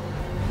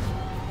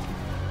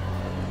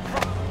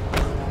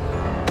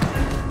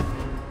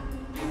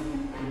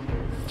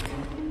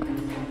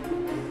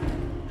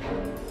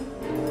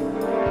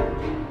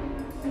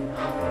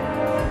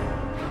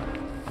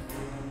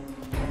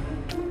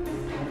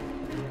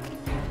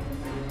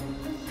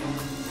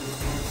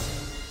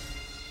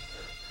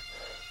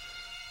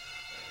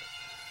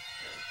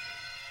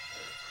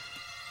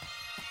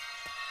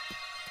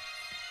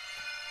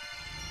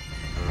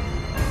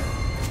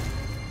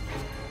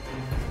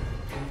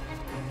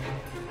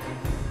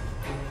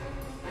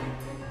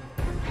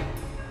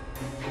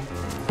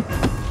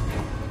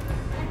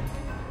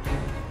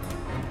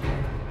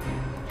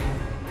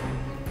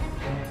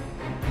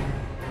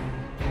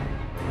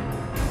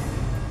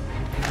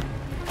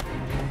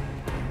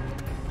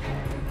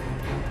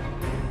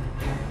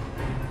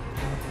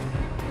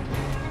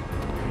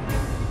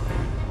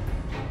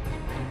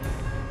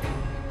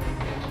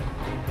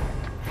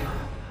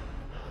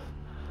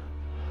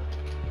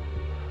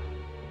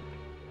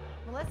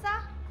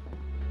 Melissa?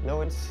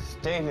 No, it's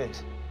David.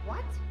 What?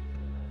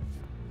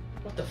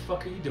 What the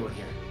fuck are you doing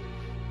here?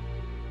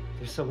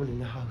 There's someone in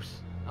the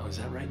house. Oh, is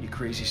that right, you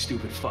crazy,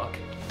 stupid fuck?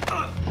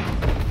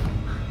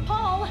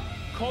 Paul!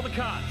 Call the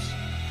cops.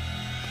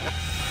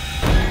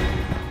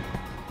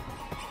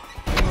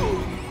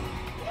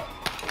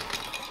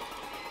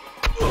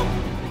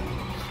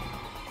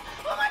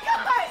 Oh my God!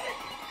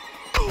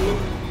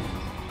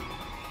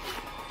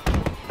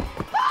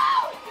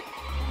 Paul!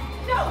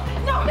 No!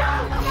 No! No!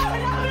 No!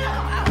 No! No!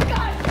 Oh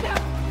God! No!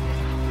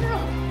 No!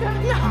 No!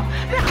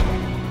 No!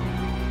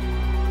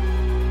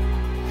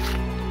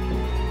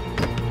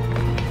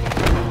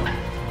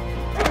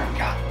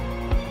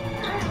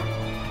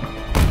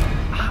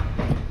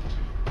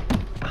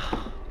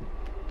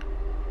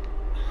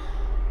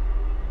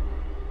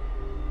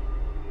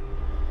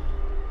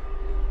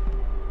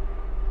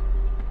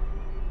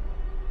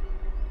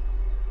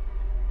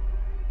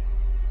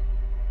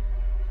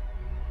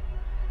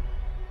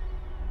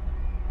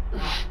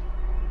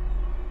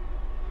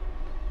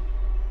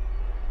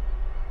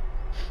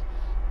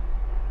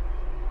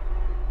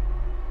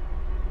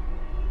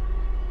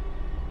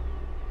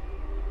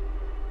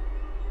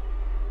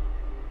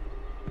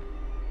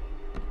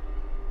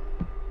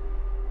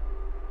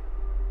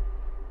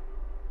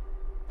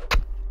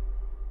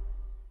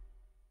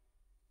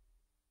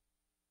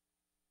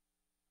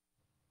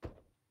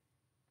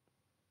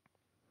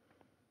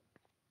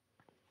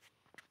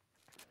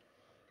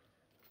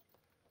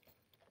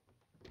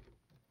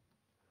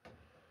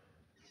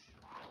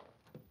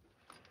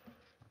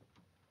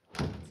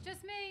 It's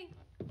just me.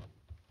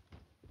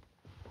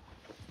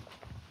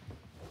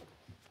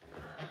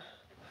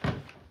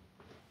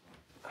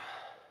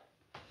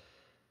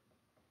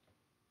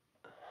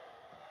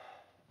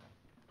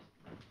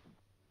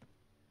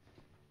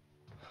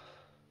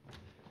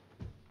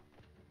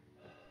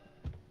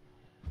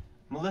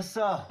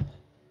 Melissa!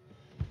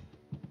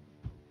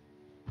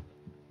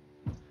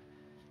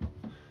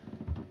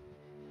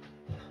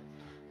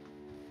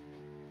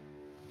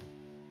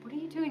 What are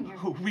you doing here?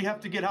 We have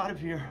to get out of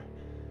here.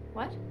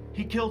 What?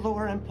 He killed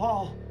Laura and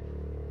Paul.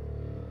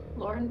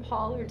 Laura and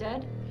Paul are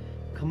dead?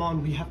 Come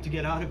on, we have to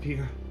get out of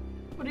here.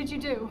 What did you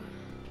do?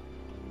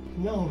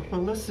 No,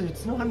 Melissa,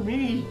 it's not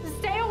me.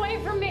 Stay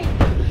away from me!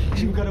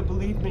 You gotta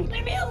believe me.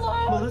 Leave me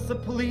alone! Melissa,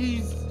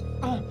 please.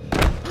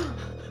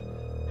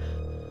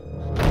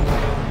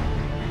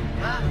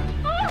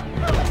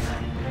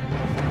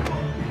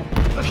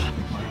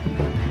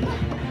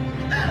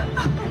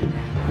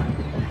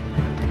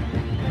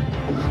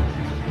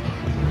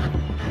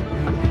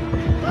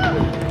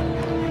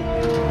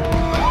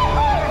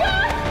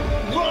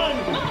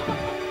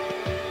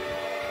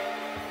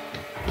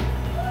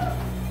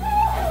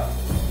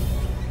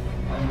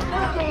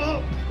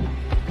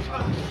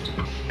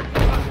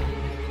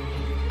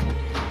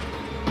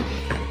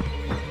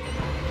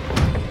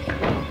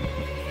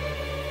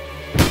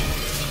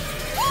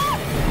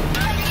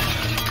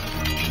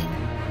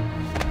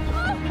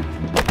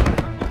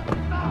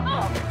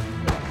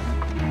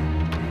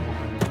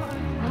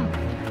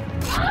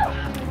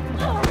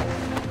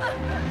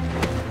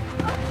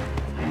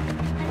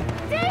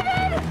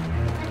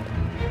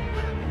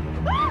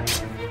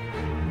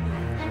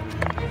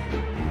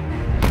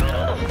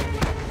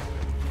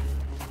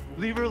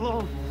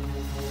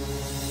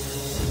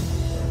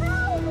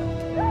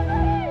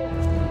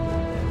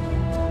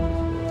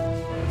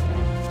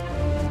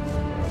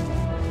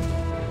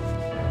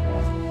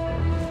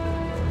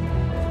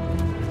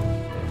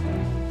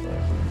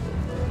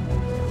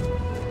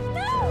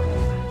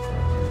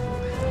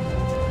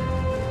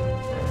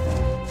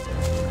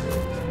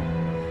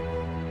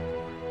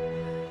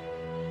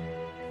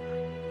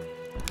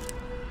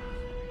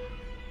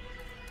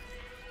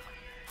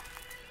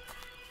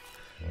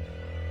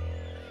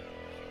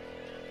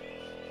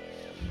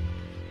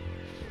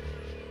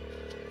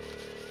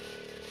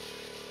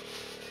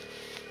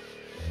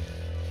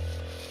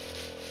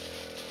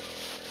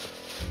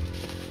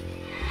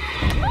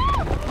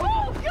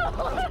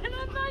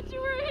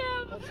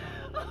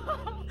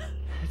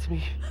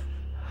 me.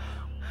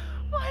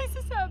 Why is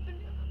this happening?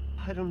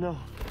 I don't know.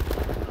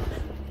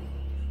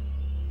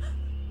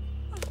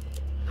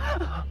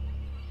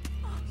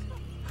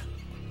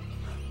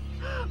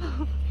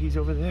 He's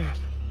over there.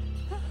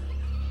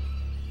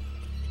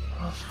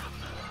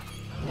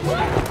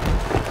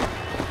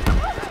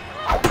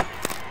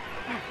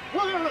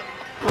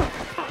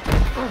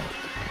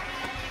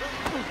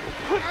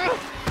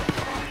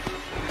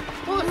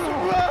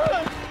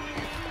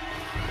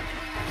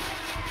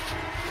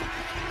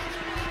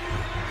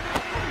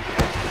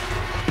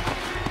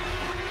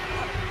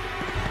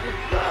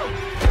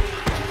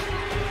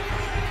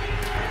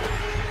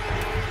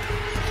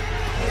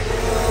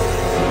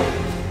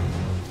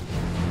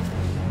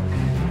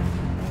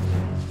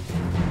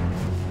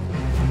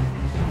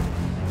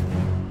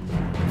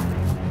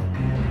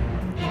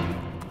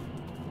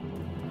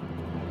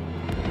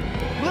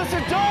 Melissa,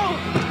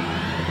 don't!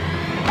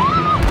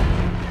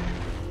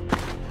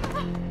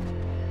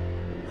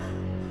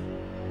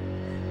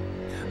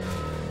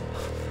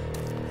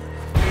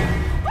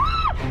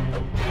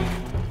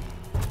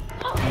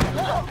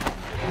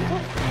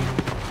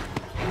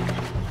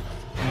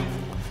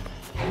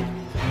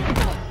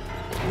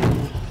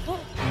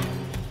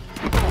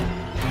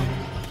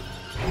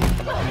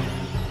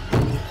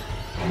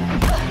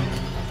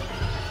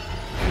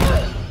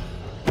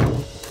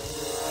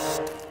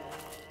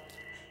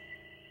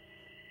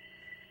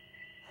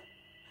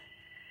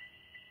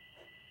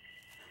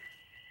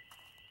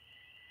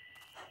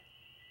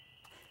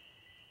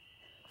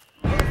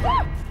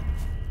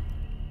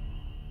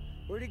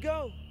 Where'd he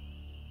go?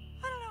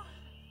 I don't know.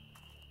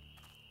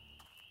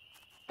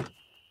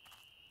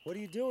 What are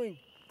you doing?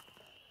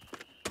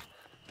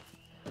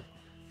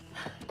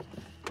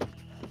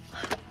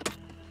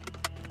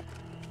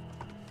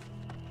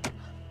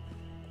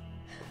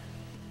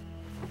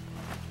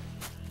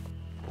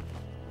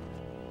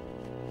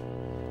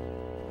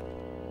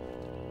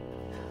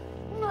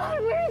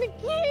 Mom, where are the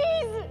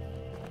keys?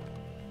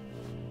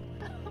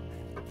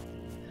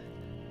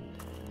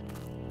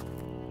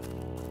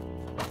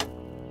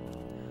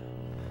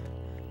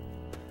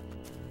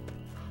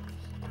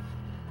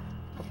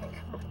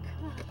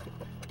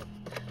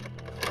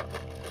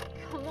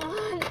 Come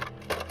on.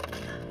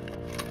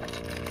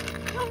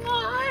 Come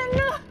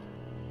on.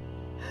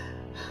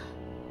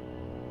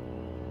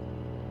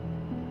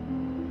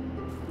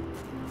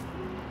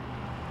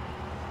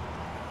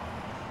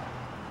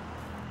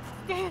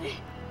 Danny.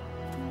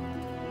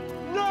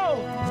 No!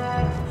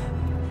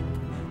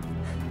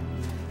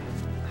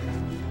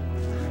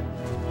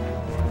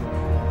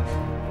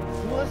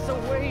 Melissa,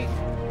 wait!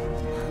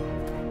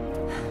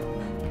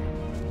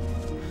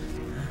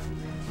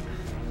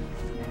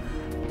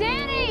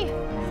 Danny!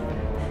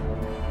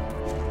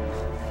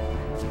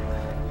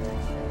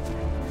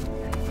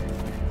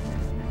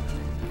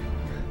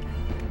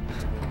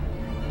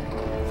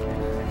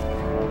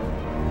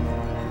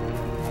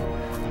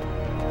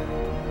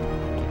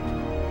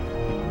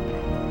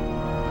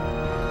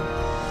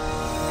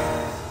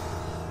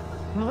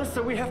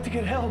 Melissa, we have to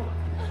get help.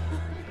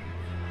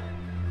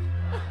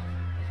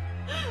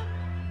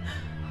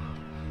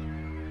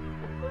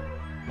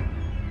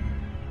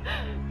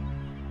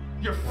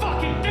 You're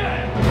fucking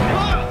dead!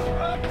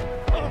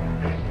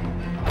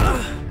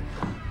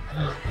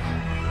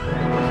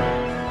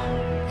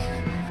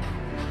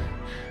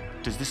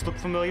 Does this look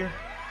familiar?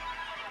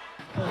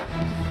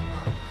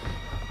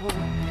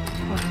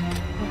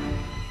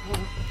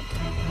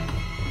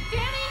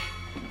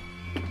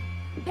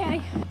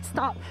 Danny,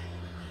 stop.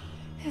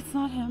 It's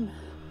not him.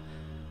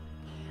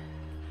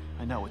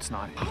 I know it's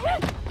not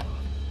him.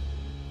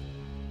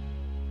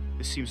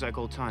 This seems like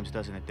old times,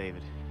 doesn't it,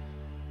 David?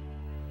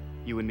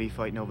 You and me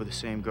fighting over the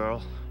same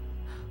girl?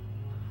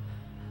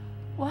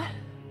 What?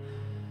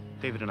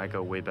 David and I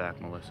go way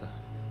back, Melissa.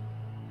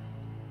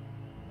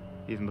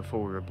 Even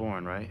before we were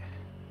born, right?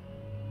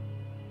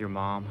 Your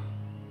mom,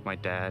 my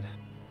dad.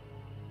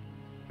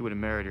 He would have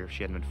married her if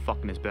she hadn't been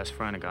fucking his best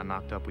friend and got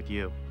knocked up with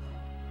you.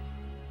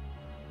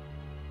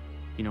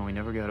 You know, he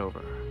never got over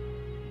her.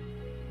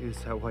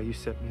 Is that why you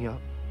set me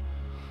up?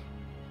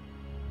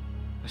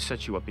 I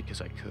set you up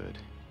because I could.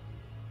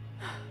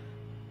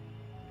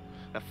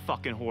 That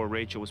fucking whore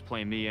Rachel was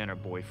playing me and her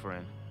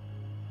boyfriend.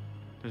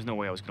 There's no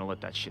way I was gonna let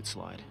that shit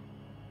slide.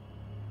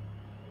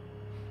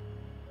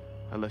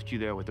 I left you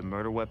there with a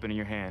murder weapon in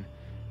your hand,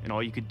 and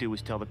all you could do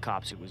was tell the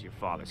cops it was your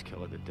father's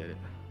killer that did it.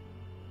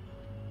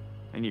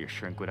 I knew your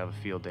shrink would have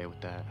a field day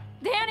with that.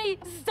 Danny,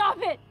 stop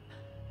it!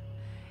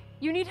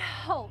 You need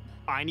help.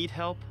 I need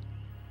help?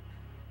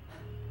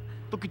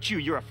 Look at you,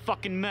 you're a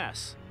fucking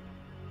mess.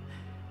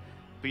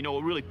 But you know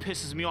what really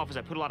pisses me off is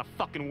I put a lot of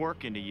fucking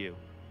work into you.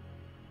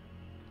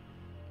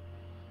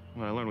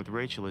 What I learned with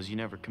Rachel is you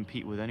never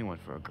compete with anyone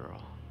for a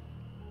girl.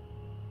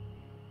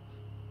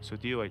 So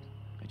with you, I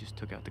just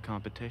took out the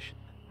competition.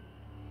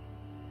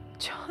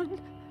 John.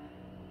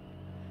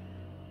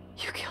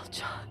 You killed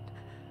John.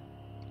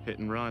 Hit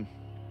and run.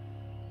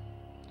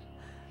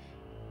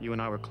 You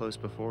and I were close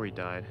before he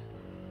died.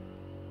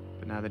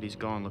 But now that he's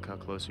gone, look how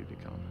close we've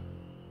become.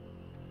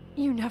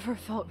 You never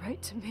felt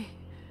right to me.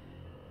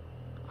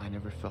 I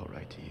never felt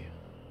right to you.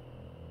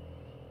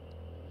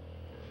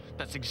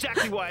 That's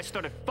exactly why I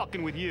started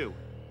fucking with you.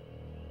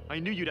 I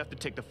knew you'd have to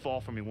take the fall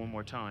for me one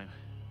more time.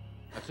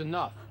 That's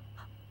enough.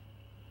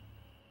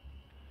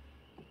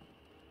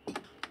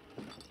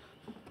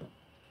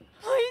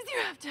 Please, you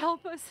have to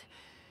help us.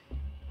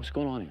 What's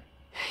going on here?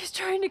 He's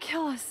trying to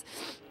kill us.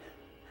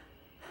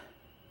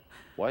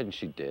 Why isn't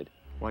she dead?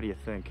 Why do you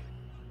think?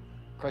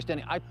 Christ,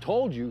 Danny, I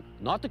told you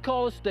not to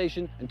call the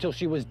station until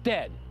she was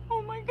dead.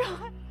 Oh my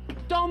God.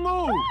 Don't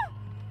move!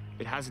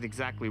 It hasn't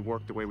exactly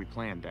worked the way we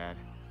planned, Dad.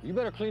 You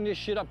better clean this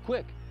shit up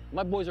quick.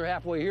 My boys are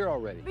halfway here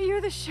already. But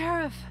you're the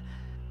sheriff.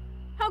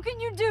 How can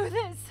you do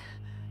this?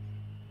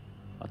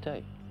 I'll tell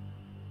you.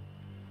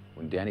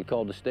 When Danny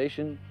called the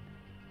station,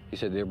 he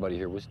said that everybody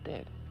here was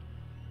dead.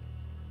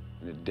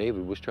 And that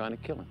David was trying to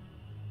kill him.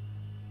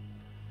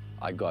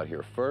 I got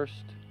here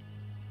first.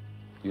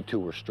 You two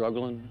were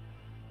struggling.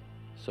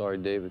 Sorry,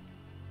 David.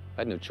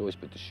 I had no choice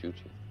but to shoot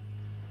you.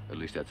 At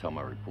least that's how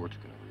my report's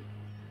gonna read.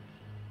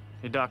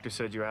 Your doctor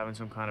said you were having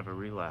some kind of a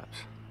relapse.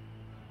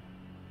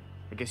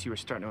 I guess you were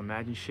starting to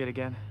imagine shit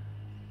again?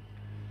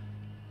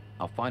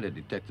 I'll find a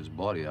detective's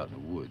body out in the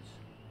woods.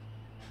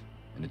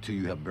 And the two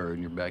you have buried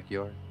in your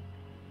backyard,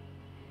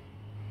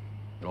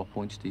 it all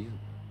points to you.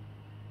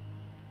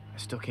 I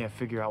still can't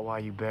figure out why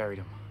you buried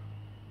him.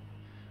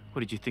 What,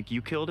 did you think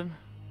you killed him?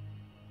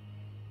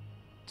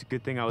 It's a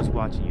good thing I was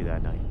watching you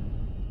that night.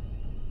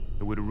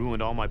 It would have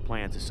ruined all my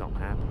plans if something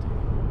happened to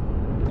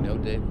you. You know,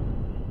 David,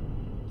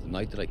 the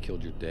night that I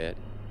killed your dad,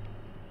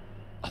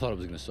 I thought it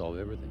was gonna solve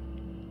everything.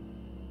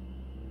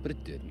 But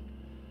it didn't.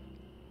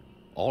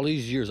 All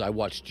these years I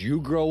watched you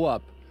grow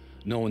up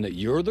knowing that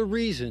you're the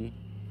reason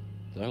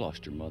that I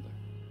lost your mother.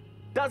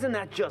 Doesn't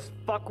that just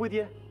fuck with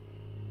you?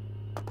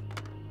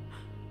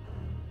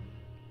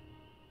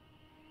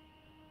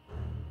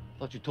 I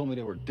thought you told me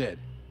they were dead.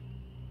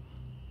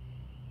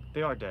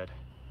 They are dead.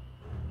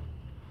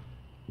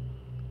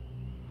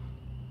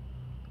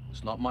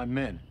 It's not my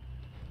men.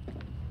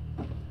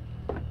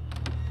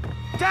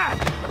 Dad!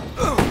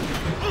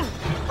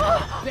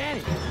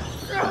 Danny!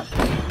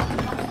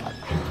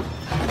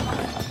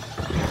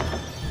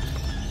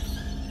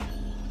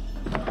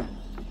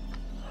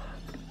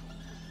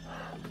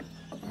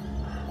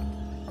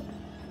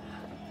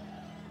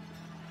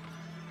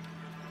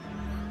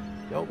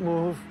 Don't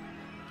move.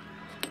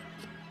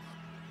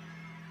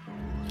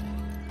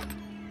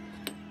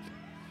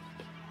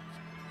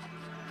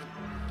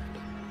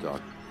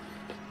 Doc,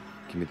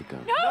 give me the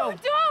gun. No,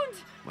 don't!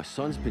 My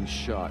son's been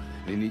shot,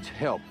 and he needs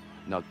help.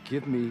 Now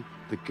give me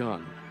the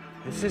gun.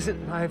 This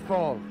isn't my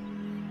fault.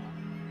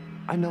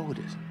 I know it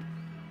isn't.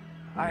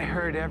 I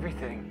heard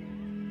everything.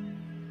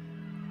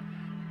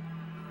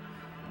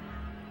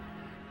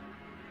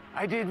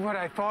 I did what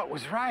I thought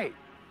was right.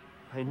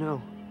 I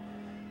know.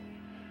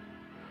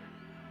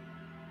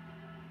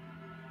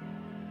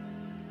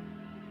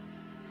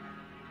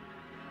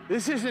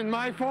 This isn't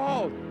my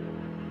fault.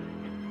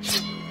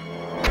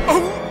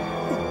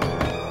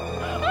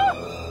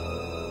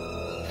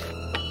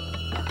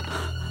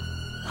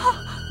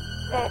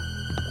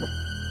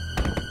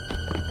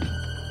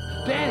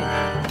 Danny!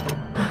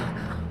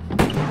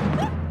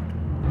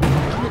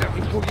 Get up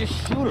before you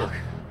shoot her.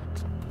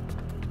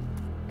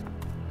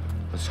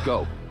 Let's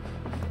go.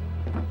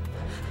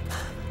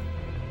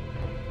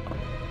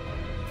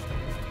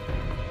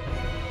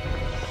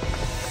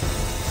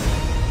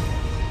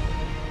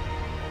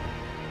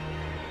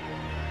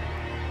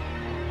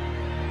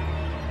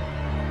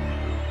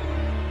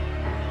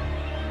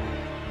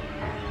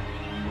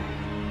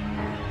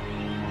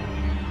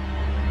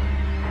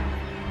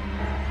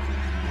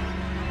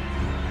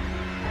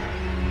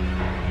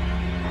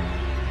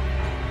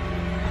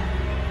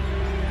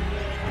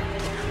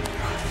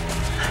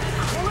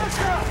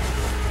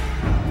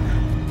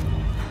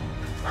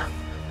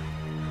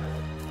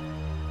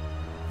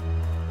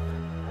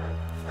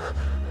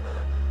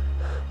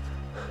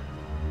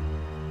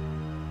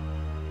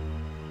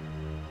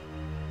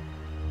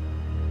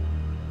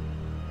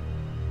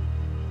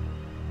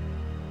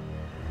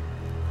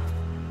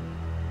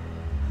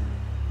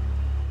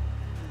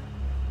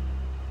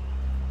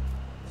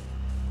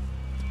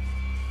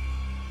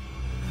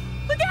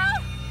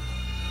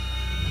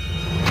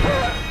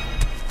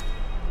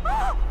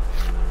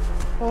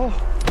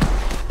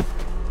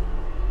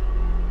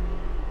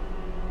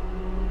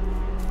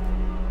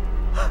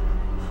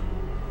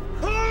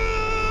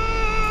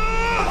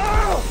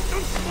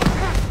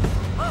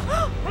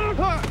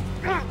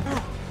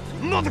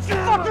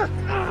 Motherfucker!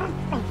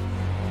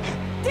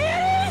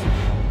 Danny!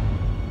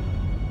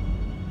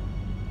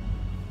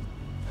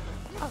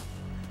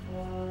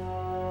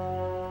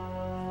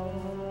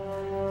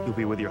 You'll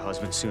be with your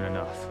husband soon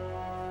enough.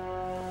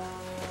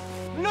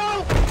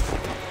 No!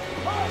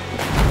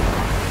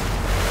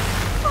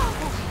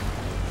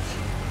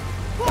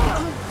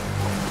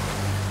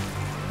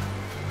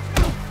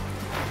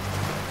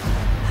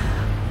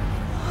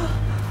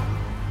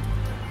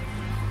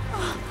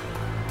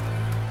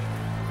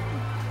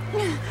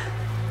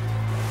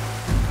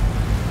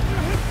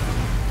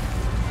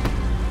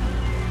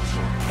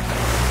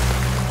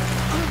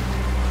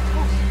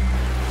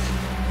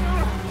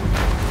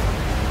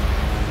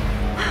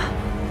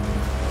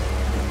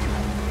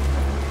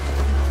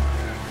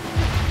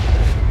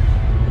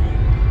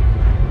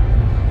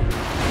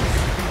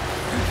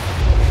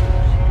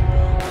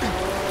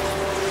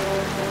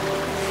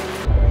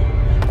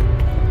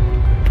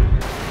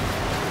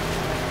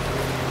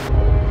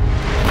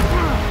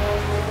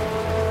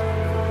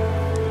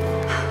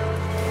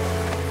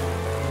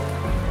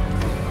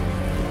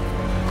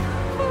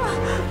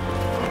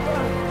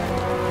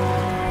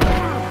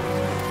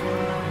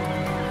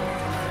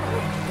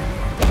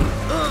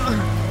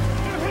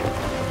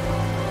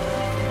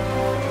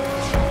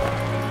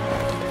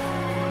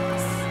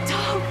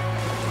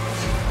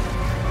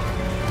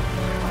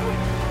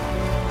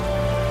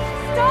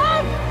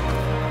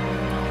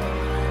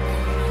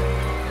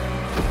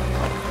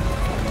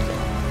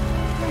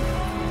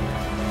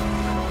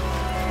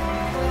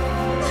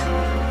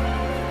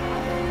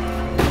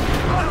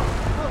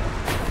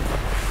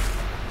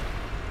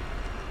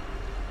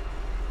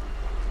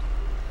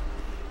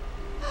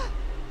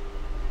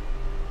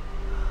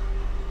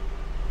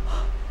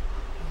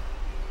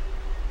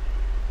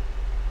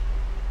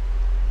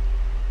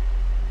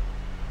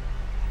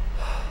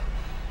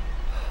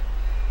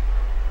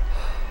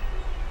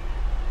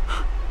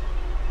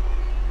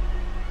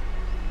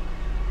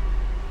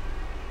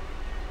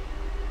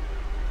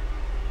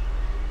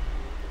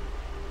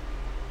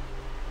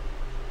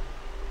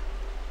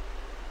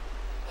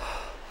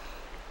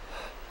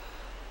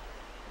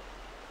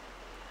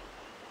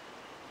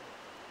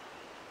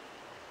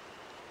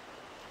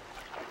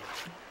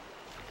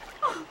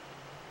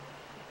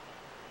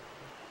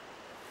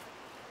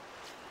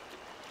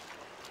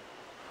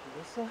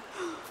 Melissa?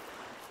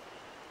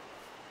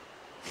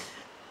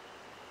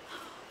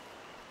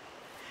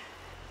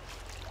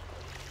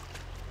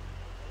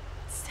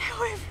 Stay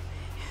away from me.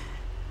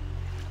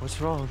 What's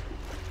wrong?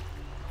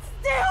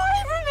 Stay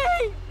away from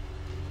me!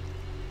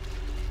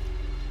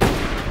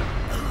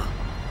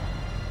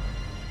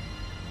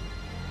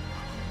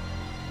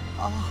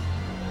 Oh.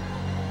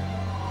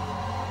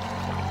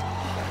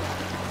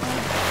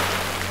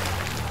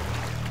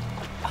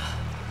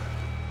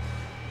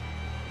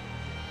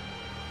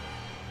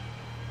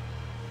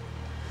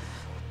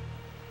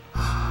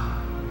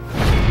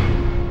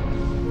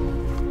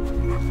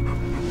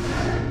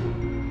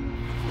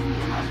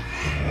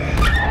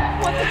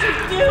 What did you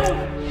do?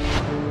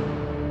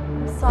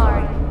 I'm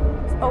sorry.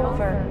 It's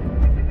over.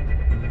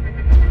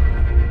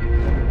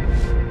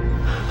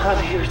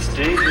 Honey, it's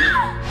David.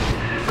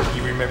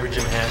 You remember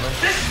Jim Hammond?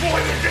 This boy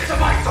did this to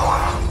my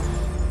daughter!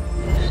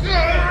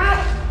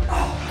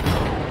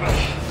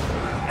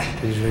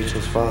 He's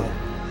Rachel's father.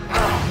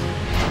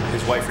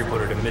 His wife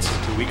reported him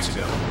missing 2 weeks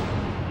ago.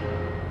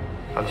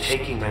 I'm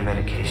taking my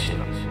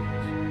medication.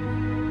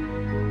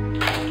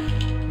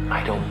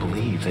 I don't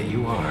believe that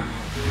you are.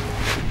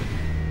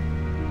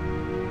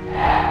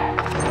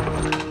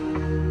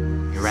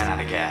 You ran out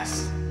of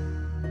gas.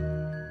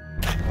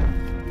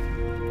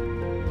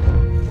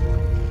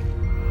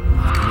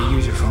 Can you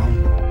use your phone?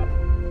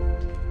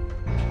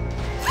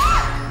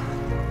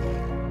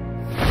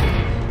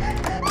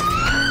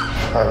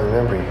 I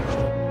remember you.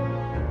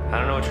 I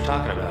don't know what you're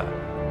talking about.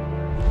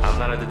 I'm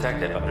not a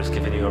detective. I'm just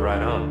giving you a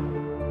ride home.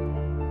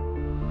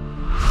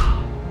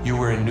 You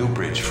were in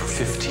Newbridge for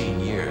 15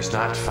 years,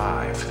 not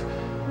 5.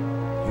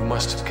 You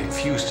must have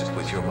confused it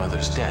with your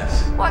mother's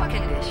death. What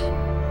condition?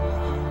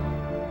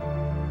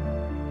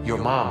 Your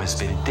mom has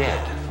been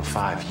dead for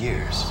 5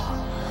 years.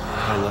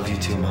 I love you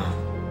too, Mom.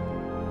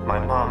 My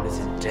mom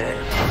isn't dead.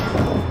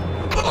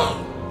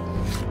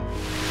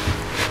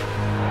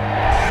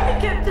 He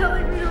kept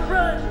telling me to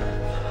run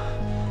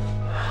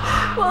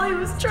while he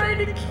was trying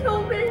to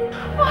kill me.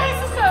 Why is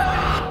this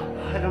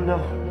happening? I don't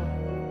know.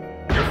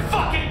 You're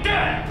fucking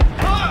dead!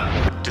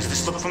 Does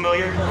this look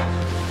familiar?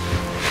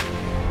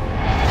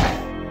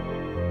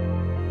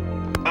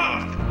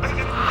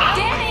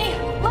 Danny,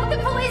 let the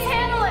police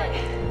handle it.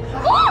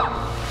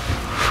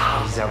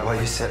 Is that why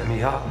you set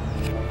me up?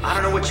 I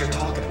don't know what you're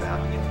talking about.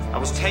 I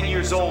was 10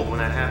 years old when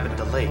that happened at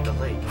the lake.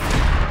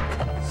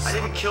 I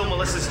didn't kill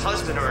Melissa's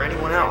husband or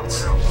anyone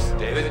else.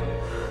 David,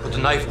 put the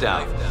knife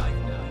down.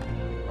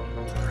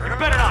 You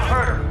better